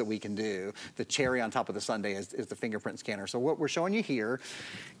 you know, that we can do. The cherry on top of the sundae is the fingerprint scanner. So what we're showing you here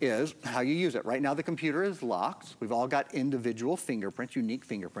is how you use it. Right now the computer is locked. We've all got individual fingerprints, unique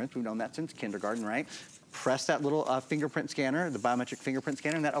fingerprints. We've known that since kindergarten, right? Press that little fingerprint scanner, the biometric fingerprint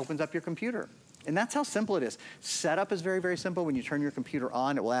scanner, and that opens up your computer. And that's how simple it is. Setup is very, very simple. When you turn your computer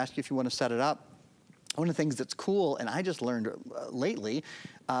on, it will ask you if you want to set it up. One of the things that's cool, and I just learned lately,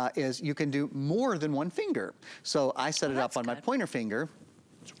 is you can do more than one finger. So I set it up on my pointer finger.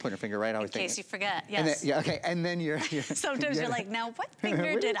 It's your pointer finger, right? I always think. In case you forget, yes. And then, yeah, okay, and then you're Sometimes you're like, now what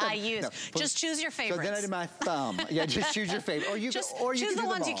finger did I use? No, just choose your favorites. So then I did my thumb. Yeah, just choose your favorite. Or you just or you choose the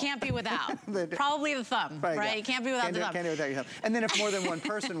ones you can't be without. Probably the thumb, right? Yeah. You can't be without the thumb. Can't do without your thumb. And then if more than one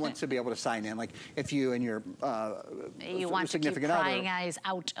person wants to be able to sign in, like if you and your you want to keep prying eyes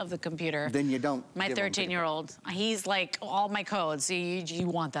out of the computer. Then you don't. My 13-year-old, he's like, all my codes. You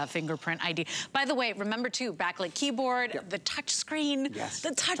want that fingerprint ID. By the way, remember too, backlit keyboard, the touch screen,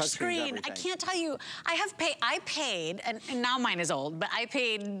 the touch screen. I can't tell you, I paid, and now mine is old, but I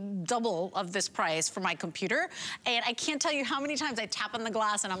paid double of this price for my computer, and I can't tell you how many times I tap on the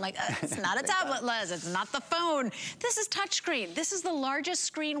glass and I'm like, it's not a tablet, Les, it's not the phone. This is touchscreen. This is the largest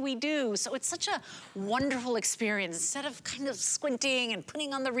screen we do, so it's such a wonderful experience. Instead of kind of squinting and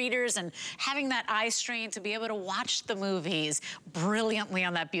putting on the readers and having that eye strain, to be able to watch the movies brilliantly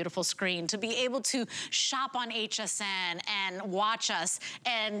on that beautiful screen, to be able to shop on HSN and watch us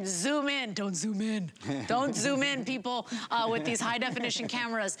and zoom in. Don't zoom in. Don't zoom in, people, with these high definition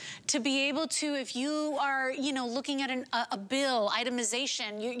cameras. To be able to, if you are, you know, looking at a bill,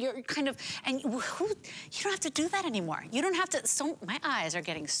 itemization, you're kind of, and you don't have to do that anymore. You don't have to, my eyes are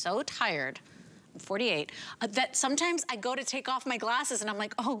getting so tired 48, that sometimes I go to take off my glasses and I'm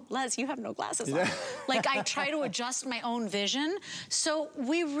like, oh, Les, you have no glasses on. Like, I try to adjust my own vision. So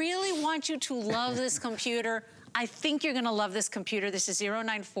we really want you to love this computer. I think you're gonna love this computer. This is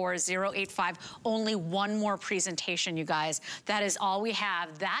 094085. Only one more presentation, you guys. That is all we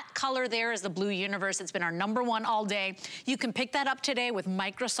have. That color there is the Blue Universe. It's been our #1 all day. You can pick that up today with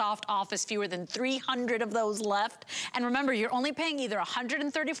Microsoft Office, fewer than 300 of those left. And remember, you're only paying either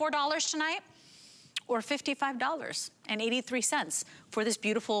 $134 tonight or $55.83 for this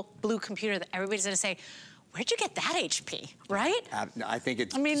beautiful blue computer that everybody's gonna say, where'd you get that HP, right? I think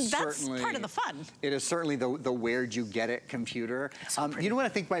it's that's part of the fun. It is certainly the where'd you get it computer. You know what I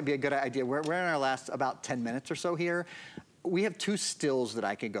think might be a good idea? We're in our last about 10 minutes or so here. We have 2 stills that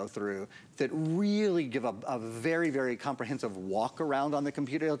I can go through that really give a very, very comprehensive walk around on the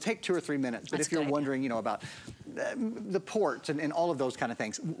computer. It'll take 2 or 3 minutes, but if you're wondering, you know, about the ports and all of those kind of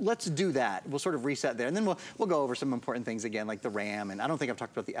things, let's do that. We'll sort of reset there, and then we'll go over some important things again, like the RAM, and I don't think I've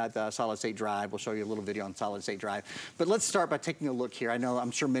talked about the solid state drive. We'll show you a little video on solid state drive. But let's start by taking a look here. I'm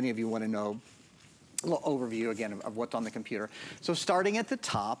sure many of you want to know a little overview again of what's on the computer. So starting at the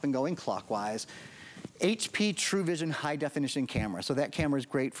top and going clockwise, HP True Vision high definition camera. So that camera is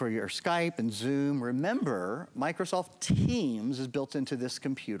great for your Skype and Zoom. Remember, Microsoft Teams is built into this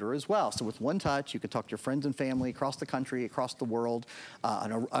computer as well. So with one touch, you can talk to your friends and family across the country, across the world,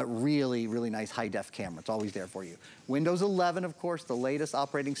 on a really, really nice high def camera. It's always there for you. Windows 11, of course, the latest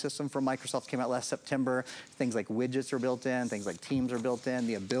operating system from Microsoft came out last September. Things like widgets are built in, things like Teams are built in,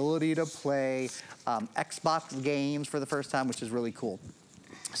 the ability to play Xbox games for the first time, which is really cool.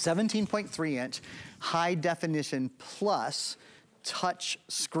 17.3-inch high definition plus touch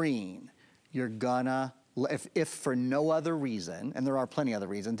screen. You're gonna, if for no other reason, and there are plenty of other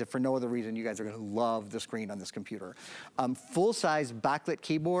reasons, if for no other reason, you guys are gonna love the screen on this computer. Full-size backlit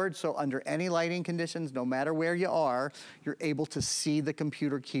keyboard, so under any lighting conditions, no matter where you are, you're able to see the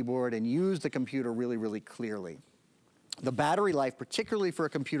computer keyboard and use the computer really, really clearly. The battery life, particularly for a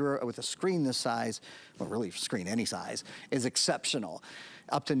computer with a screen this size, well, really screen any size, is exceptional.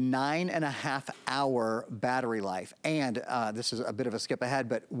 Up to 9.5 hour battery life. And this is a bit of a skip ahead,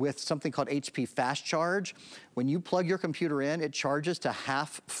 but with something called HP Fast Charge, when you plug your computer in, it charges to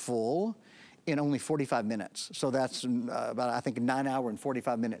half full in only 45 minutes. So that's about, I think, a 9-hour and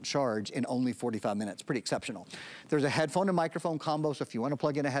 45-minute charge in only 45 minutes. Pretty exceptional. There's a headphone and microphone combo, so if you want to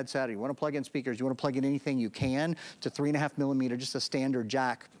plug in a headset, or you want to plug in speakers, you want to plug in anything you can, to 3.5 millimeter, just a standard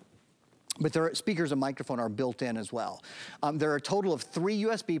jack. But their speakers and microphone are built in as well. There are a total of 3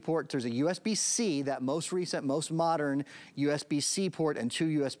 USB ports. There's a USB-C, that most recent, most modern USB-C port, and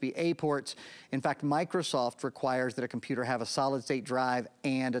 2 USB-A ports. In fact, Microsoft requires that a computer have a solid-state drive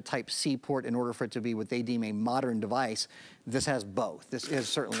and a Type-C port in order for it to be what they deem a modern device. This has both. This is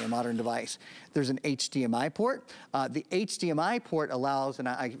certainly a modern device. There's an HDMI port. The HDMI port allows,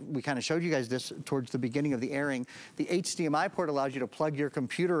 and we kind of showed you guys this towards the beginning of the airing, the HDMI port allows you to plug your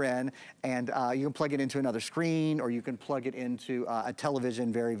computer in, and you can plug it into another screen, or you can plug it into a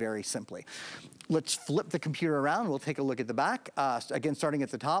television very, very simply. Let's flip the computer around. We'll take a look at the back. Again, starting at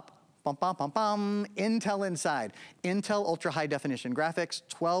the top. Bum, bum, bum, bum. Intel inside. Intel ultra high definition graphics,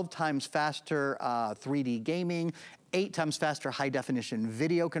 12 times faster 3D gaming, 8 times faster high definition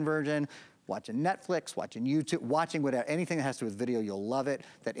video conversion. Watching Netflix, watching YouTube, watching whatever, anything that has to do with video, you'll love it.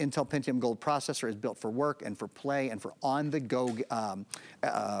 That Intel Pentium Gold processor is built for work and for play and for on-the-go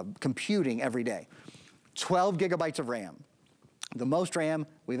computing every day. 12 gigabytes of RAM. The most RAM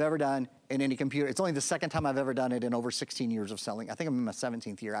we've ever done in any computer. It's only the second time I've ever done it in over 16 years of selling. I think I'm in my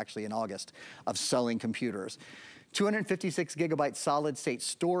 17th year, actually, in August, of selling computers. 256 gigabyte solid state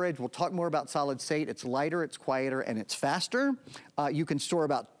storage. We'll talk more about solid state. It's lighter, it's quieter, and it's faster. You can store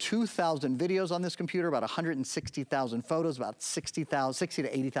about 2,000 videos on this computer, about 160,000 photos, about 60 to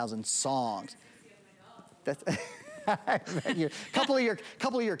 80,000 songs. That's couple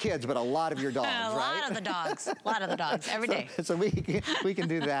of your kids, but a lot of your dogs, right? A lot of the dogs, every day. So we can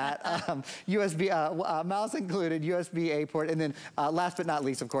do that. USB, mouse included, USB-A port, and then last but not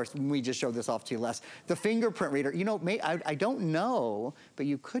least, of course, we just showed this off to you, Les, the fingerprint reader. You know, I don't know, but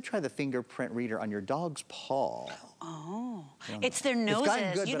you could try the fingerprint reader on your dog's paw. Oh, it's their noses.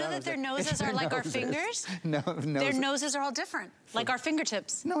 Good, you know that their noses are like our fingers? No, their noses are all different, like our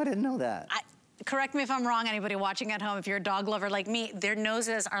fingertips. No, I didn't know that. Correct me if I'm wrong, anybody watching at home, if you're a dog lover like me, their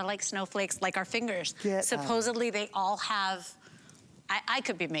noses are like snowflakes, like our fingers. Supposedly they all have, I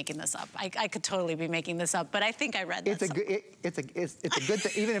could be making this up. I could totally be making this up, but I think I read that. It's a good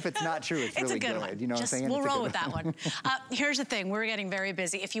thing. Even if it's not true, it's really good. You know what I'm saying? We'll roll with that one. Here's the thing. We're getting very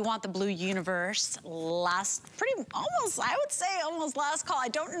busy. If you want the Blue Universe, almost last call. I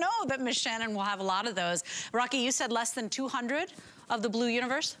don't know that Miss Shannon will have a lot of those. Rocky, you said less than 200 of the Blue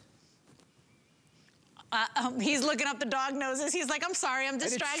Universe? He's looking up the dog noses. He's like, I'm sorry, I'm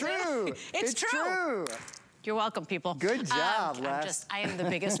distracted. It's true. It's true. You're welcome, people. Good job, Les. I am the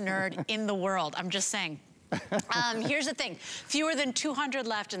biggest nerd in the world. I'm just saying. Here's the thing, fewer than 200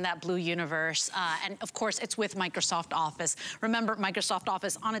 left in that Blue Universe, and of course it's with Microsoft Office. Remember, Microsoft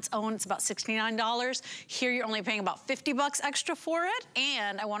Office on its own, it's about $69. Here you're only paying about $50 extra for it,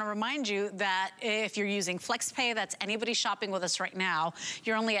 and I want to remind you that if you're using FlexPay, that's anybody shopping with us right now,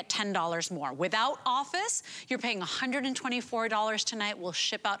 you're only at $10 more. Without Office, you're paying $124 tonight. We'll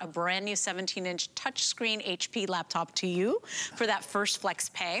ship out a brand new 17-inch touchscreen HP laptop to you for that first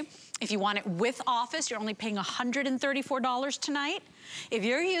FlexPay. If you want it with Office, you're only paying $134 tonight. If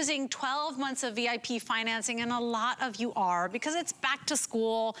you're using 12 months of VIP financing, and a lot of you are, because it's back to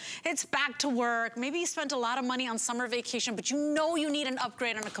school, it's back to work, maybe you spent a lot of money on summer vacation, but you know you need an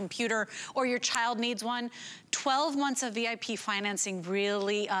upgrade on a computer or your child needs one, 12 months of VIP financing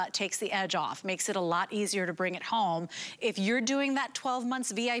really takes the edge off, makes it a lot easier to bring it home. If you're doing that 12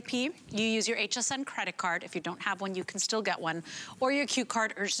 months VIP, you use your HSN credit card. If you don't have one, you can still get one, or your Q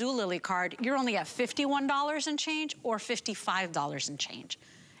card or Zulily card. You're only at $51 and change or $55 and change.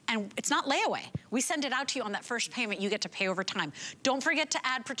 And it's not layaway. We send it out to you on that first payment. You get to pay over time. Don't forget to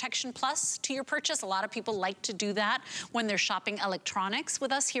add Protection Plus to your purchase. A lot of people like to do that when they're shopping electronics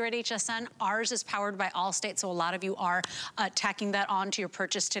with us here at HSN. Ours is powered by Allstate, so a lot of you are tacking that on to your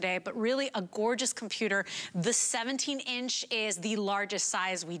purchase today. But really a gorgeous computer. The 17-inch is the largest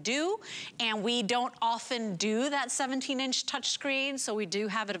size we do, and we don't often do that 17-inch touchscreen, so we do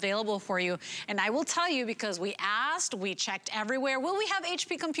have it available for you. And I will tell you, because we asked, we checked everywhere, will we have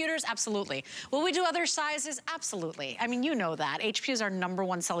HP computers? Absolutely. Will we do other sizes? Absolutely. I mean, you know that. HP is our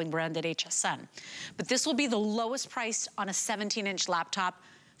 #1 selling brand at HSN. But this will be the lowest price on a 17-inch laptop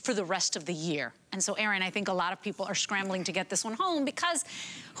for the rest of the year. And so, Aaron, I think a lot of people are scrambling to get this one home, because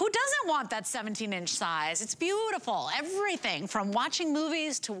who doesn't want that 17-inch size? It's beautiful. Everything from watching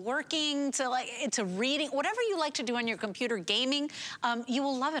movies to working to reading, whatever you like to do on your computer, gaming, you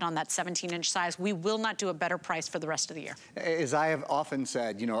will love it on that 17-inch size. We will not do a better price for the rest of the year. As I have often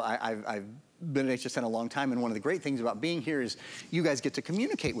said, you know, I've been at HSN a long time, and one of the great things about being here is you guys get to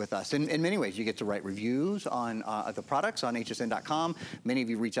communicate with us in many ways. You get to write reviews on the products on hsn.com. Many of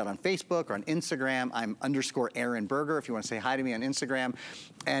you reach out on Facebook or on Instagram. I'm _Aaron Berger if you want to say hi to me on Instagram,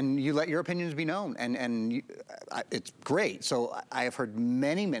 and you let your opinions be known, and it's great. So I have heard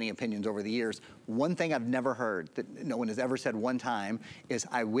many opinions over the years. One thing I've never heard that no one has ever said one time is,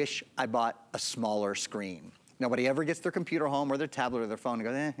 I wish I bought a smaller screen. Nobody ever gets their computer home or their tablet or their phone and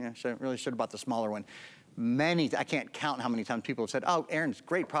goes, yeah, really should have bought the smaller one. I can't count how many times people have said, oh, Aaron's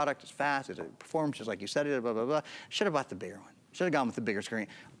great product, it's fast, it performs just like you said it, blah, blah, blah. Should have bought the bigger one. Should have gone with the bigger screen.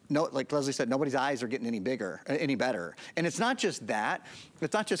 No, like Leslie said, nobody's eyes are getting any better. And it's not just that.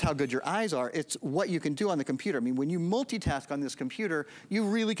 It's not just how good your eyes are. It's what you can do on the computer. I mean, when you multitask on this computer, you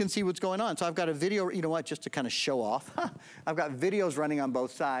really can see what's going on. So I've got a video, you know what, just to kind of show off. I've got videos running on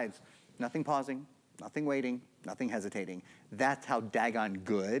both sides. Nothing pausing, nothing waiting, nothing hesitating. That's how daggone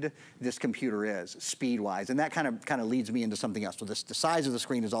good this computer is, speed-wise. And that kind of leads me into something else. So the size of the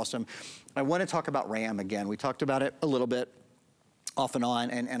screen is awesome. I want to talk about RAM again. We talked about it a little bit off and on,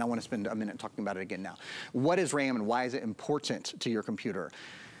 and I want to spend a minute talking about it again now. What is RAM and why is it important to your computer?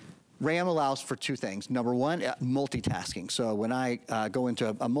 RAM allows for two things. Number one, multitasking. So when I go into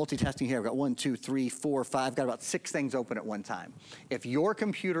a multitasking here, I've got 1, 2, 3, 4, 5, got about 6 things open at one time. If your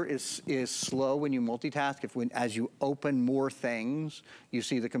computer is slow when you multitask, as you open more things, you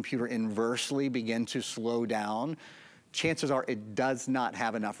see the computer inversely begin to slow down, chances are it does not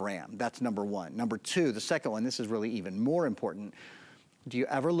have enough RAM. That's number one. Number two, the second one, this is really even more important. Do you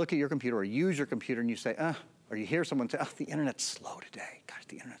ever look at your computer or use your computer and you say, or you hear someone say, oh, the internet's slow today. Gosh,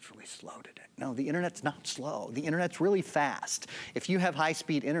 the internet's really slow today. No, the internet's not slow. The internet's really fast. If you have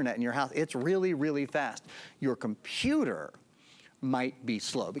high-speed internet in your house, it's really, really fast. Your computer might be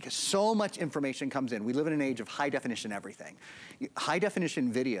slow because so much information comes in. We live in an age of high-definition everything.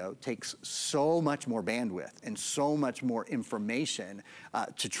 High-definition video takes so much more bandwidth and so much more information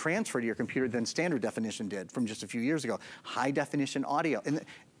to transfer to your computer than standard definition did from just a few years ago. High-definition audio. And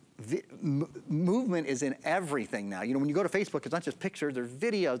movement is in everything now. You know, when you go to Facebook, it's not just pictures, there's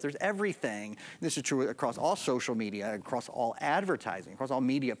videos, there's everything. This is true across all social media, across all advertising, across all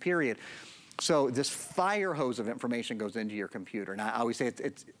media, period. So this fire hose of information goes into your computer. And I always say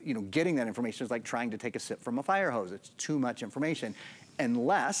it's you know, getting that information is like trying to take a sip from a fire hose. It's too much information,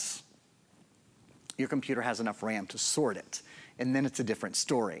 unless your computer has enough RAM to sort it. And then it's a different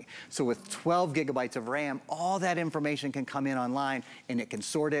story. So with 12 gigabytes of RAM, all that information can come in online, and it can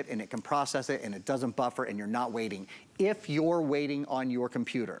sort it, and it can process it, and it doesn't buffer, and you're not waiting. If you're waiting on your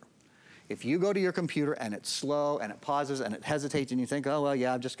computer, if you go to your computer and it's slow and it pauses and it hesitates and you think, oh, well,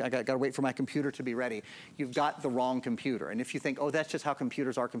 yeah, I gotta wait for my computer to be ready, you've got the wrong computer. And if you think, oh, that's just how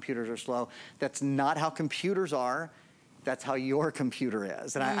computers are slow, that's not how computers are, that's how your computer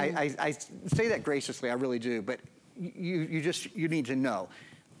is. And I say that graciously, I really do, but you need to know,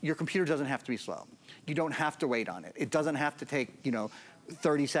 your computer doesn't have to be slow. You don't have to wait on it. It doesn't have to take, you know,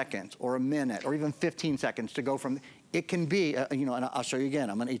 30 seconds or a minute or even 15 seconds to go from, it can be, you know, and I'll show you again.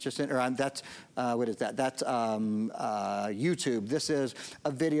 I'm on HSN, or that's, what is that? That's YouTube. This is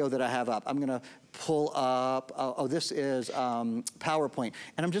a video that I have up. I'm gonna pull up, oh, this is PowerPoint.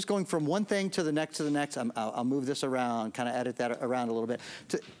 And I'm just going from one thing to the next to the next. I'll move this around, kind of edit that around a little bit.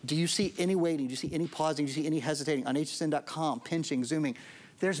 Do you see any waiting? Do you see any pausing? Do you see any hesitating? On hsn.com, pinching, zooming.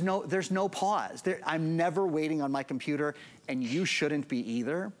 There's no pause. I'm never waiting on my computer, and you shouldn't be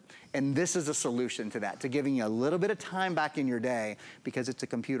either. And this is a solution to that, to giving you a little bit of time back in your day, because it's a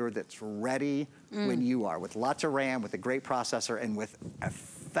computer that's ready when you are, with lots of RAM, with a great processor, and with a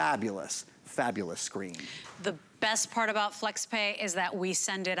fabulous, fabulous screen. The best part about FlexPay is that we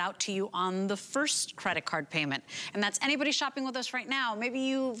send it out to you on the first credit card payment. And that's anybody shopping with us right now. Maybe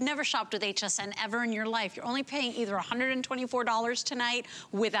you've never shopped with HSN ever in your life. You're only paying either $124 tonight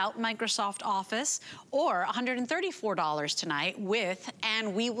without Microsoft Office, or $134 tonight with,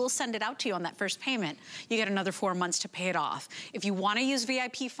 and we will send it out to you on that first payment. You get another 4 months to pay it off. If you want to use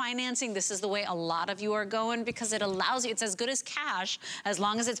VIP financing, this is the way a lot of you are going, because it allows you, it's as good as cash, as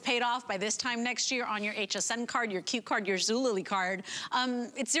long as it's paid off by this time next year on your HSN card, your Q card, your Zulily card.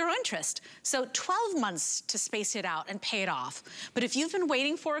 It's 0 interest. So 12 months to space it out and pay it off. But if you've been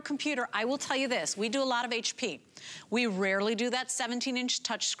waiting for a computer, I will tell you this, we do a lot of HP. We rarely do that 17-inch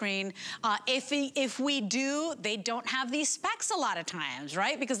touchscreen. If we do, they don't have these specs a lot of times,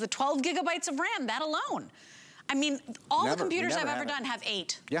 right? Because the 12 gigabytes of RAM, that alone. I mean, all the computers I've ever done have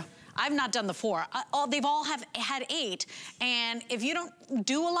 8. Yeah. I've not done the 4. They've all had 8. And if you don't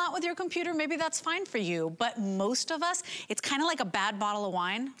do a lot with your computer, maybe that's fine for you. But most of us, it's kind of like a bad bottle of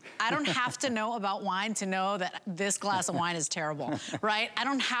wine. I don't have to know about wine to know that this glass of wine is terrible, right? I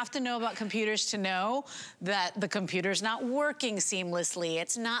don't have to know about computers to know that the computer's not working seamlessly.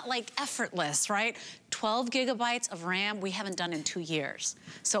 It's not like effortless, right? 12 gigabytes of RAM we haven't done in 2 years.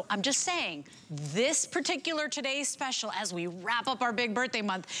 So I'm just saying, this particular today's special, as we wrap up our big birthday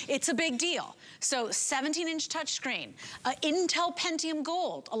month, it's a big deal. So 17-inch touchscreen, Intel Pentium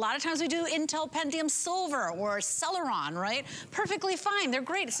Gold. A lot of times we do Intel Pentium Silver or Celeron, right? Perfectly fine, they're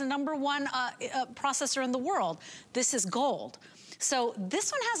great. It's the #1 processor in the world. This is gold. So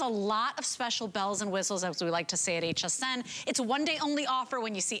this one has a lot of special bells and whistles, as we like to say at HSN. It's a one-day only offer.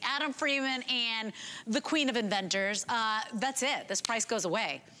 When you see Adam Freeman and the Queen of Inventors, that's it. This price goes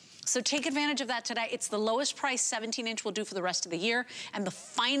away. So take advantage of that today. It's the lowest price 17-inch will do for the rest of the year, and the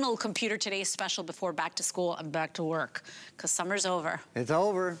final computer today special before back to school and back to work, because summer's over. It's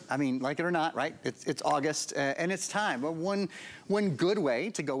over. I mean, like it or not, right? It's August, and it's time. But one good way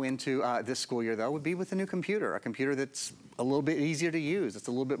to go into this school year, though, would be with a new computer, a computer that's a little bit easier to use. It's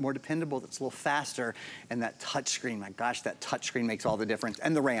a little bit more dependable. It's a little faster. And that touch screen, my gosh, that touch screen makes all the difference.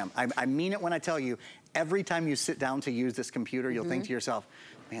 And the RAM. I mean it when I tell you, every time you sit down to use this computer, you'll think to yourself,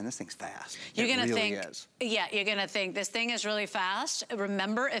 man, this thing's fast. You're gonna think, yeah, you're gonna think this thing is really fast.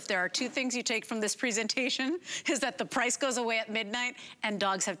 Remember, if there are 2 things you take from this presentation, is that the price goes away at midnight and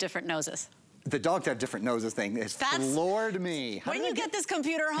dogs have different noses. The dogs have different noses thing. It's floored me. When you get this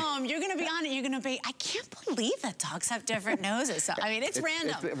computer home, you're gonna be on it, you're gonna be, I can't believe that dogs have different noses. So, I mean, it's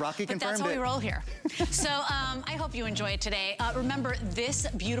random. Rocky confirmed it. But that's how we roll here. So I hope you enjoy it today. Remember, this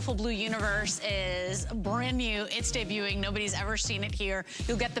beautiful blue universe is brand new. It's debuting. Nobody's ever seen it here.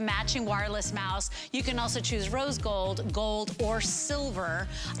 You'll get the matching wireless mouse. You can also choose rose gold, gold, or silver.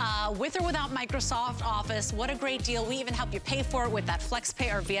 With or without Microsoft Office, what a great deal. We even help you pay for it with that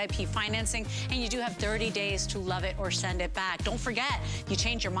FlexPay or VIP financing. And you do have 30 days to love it or send it back. Don't forget, you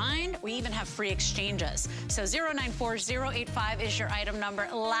change your mind, we even have free exchanges. So 094085 is your item number.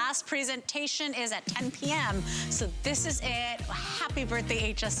 Last presentation is at 10 p.m. So this is it. Happy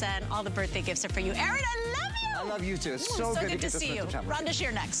birthday, HSN. All the birthday gifts are for you. Erin, I love you. I love you too. It's so good to see you. Rhonda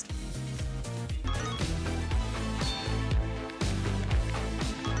Shear next.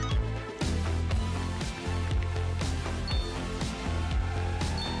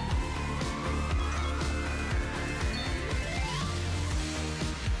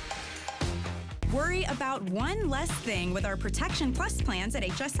 worry about one less thing with our Protection Plus plans at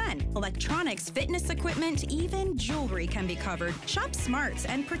HSN. Electronics, fitness equipment, even jewelry can be covered. Shop smart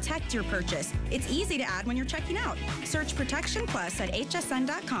and protect your purchase. It's easy to add when you're checking out. Search Protection Plus at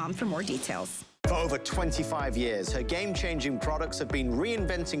hsn.com for more details. For over 25 years, her game-changing products have been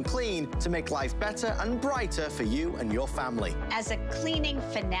reinventing clean to make life better and brighter for you and your family. As a cleaning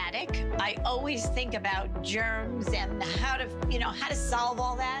fanatic, I always think about germs and how to solve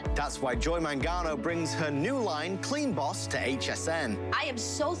all that. That's why Joy Mangano brings her new line, Clean Boss, to HSN. I am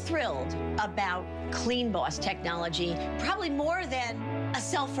so thrilled about Clean Boss technology, probably more than a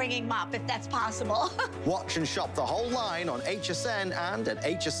self-wringing mop, if that's possible. Watch and shop the whole line on HSN and at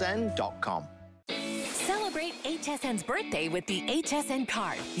hsn.com. Celebrate HSN's birthday with the HSN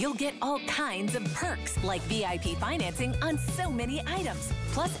card. You'll get all kinds of perks, like VIP financing on so many items,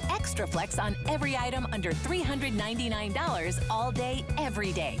 plus extra flex on every item under $399 all day,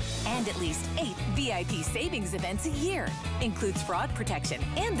 every day, and at least 8 VIP savings events a year. Includes fraud protection,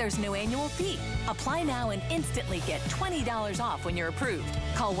 and there's no annual fee. Apply now and instantly get $20 off when you're approved.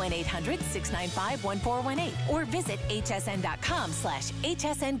 Call 1-800-695-1418 or visit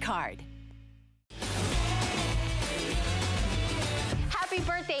hsn.com/HSN card. Happy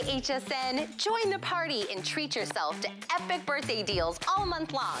birthday, HSN. Join the party and treat yourself to epic birthday deals all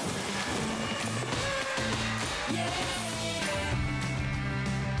month long.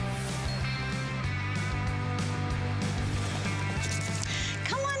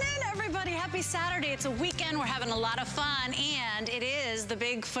 Happy Saturday. It's a weekend. We're having a lot of fun, and it is the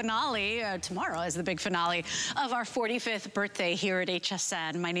big finale. Tomorrow is the big finale of our 45th birthday here at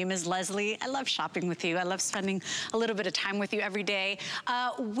HSN. My name is Leslie. I love shopping with you. I love spending a little bit of time with you every day.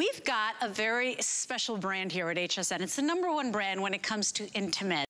 We've got a very special brand here at HSN. It's the #1 brand when it comes to intimate.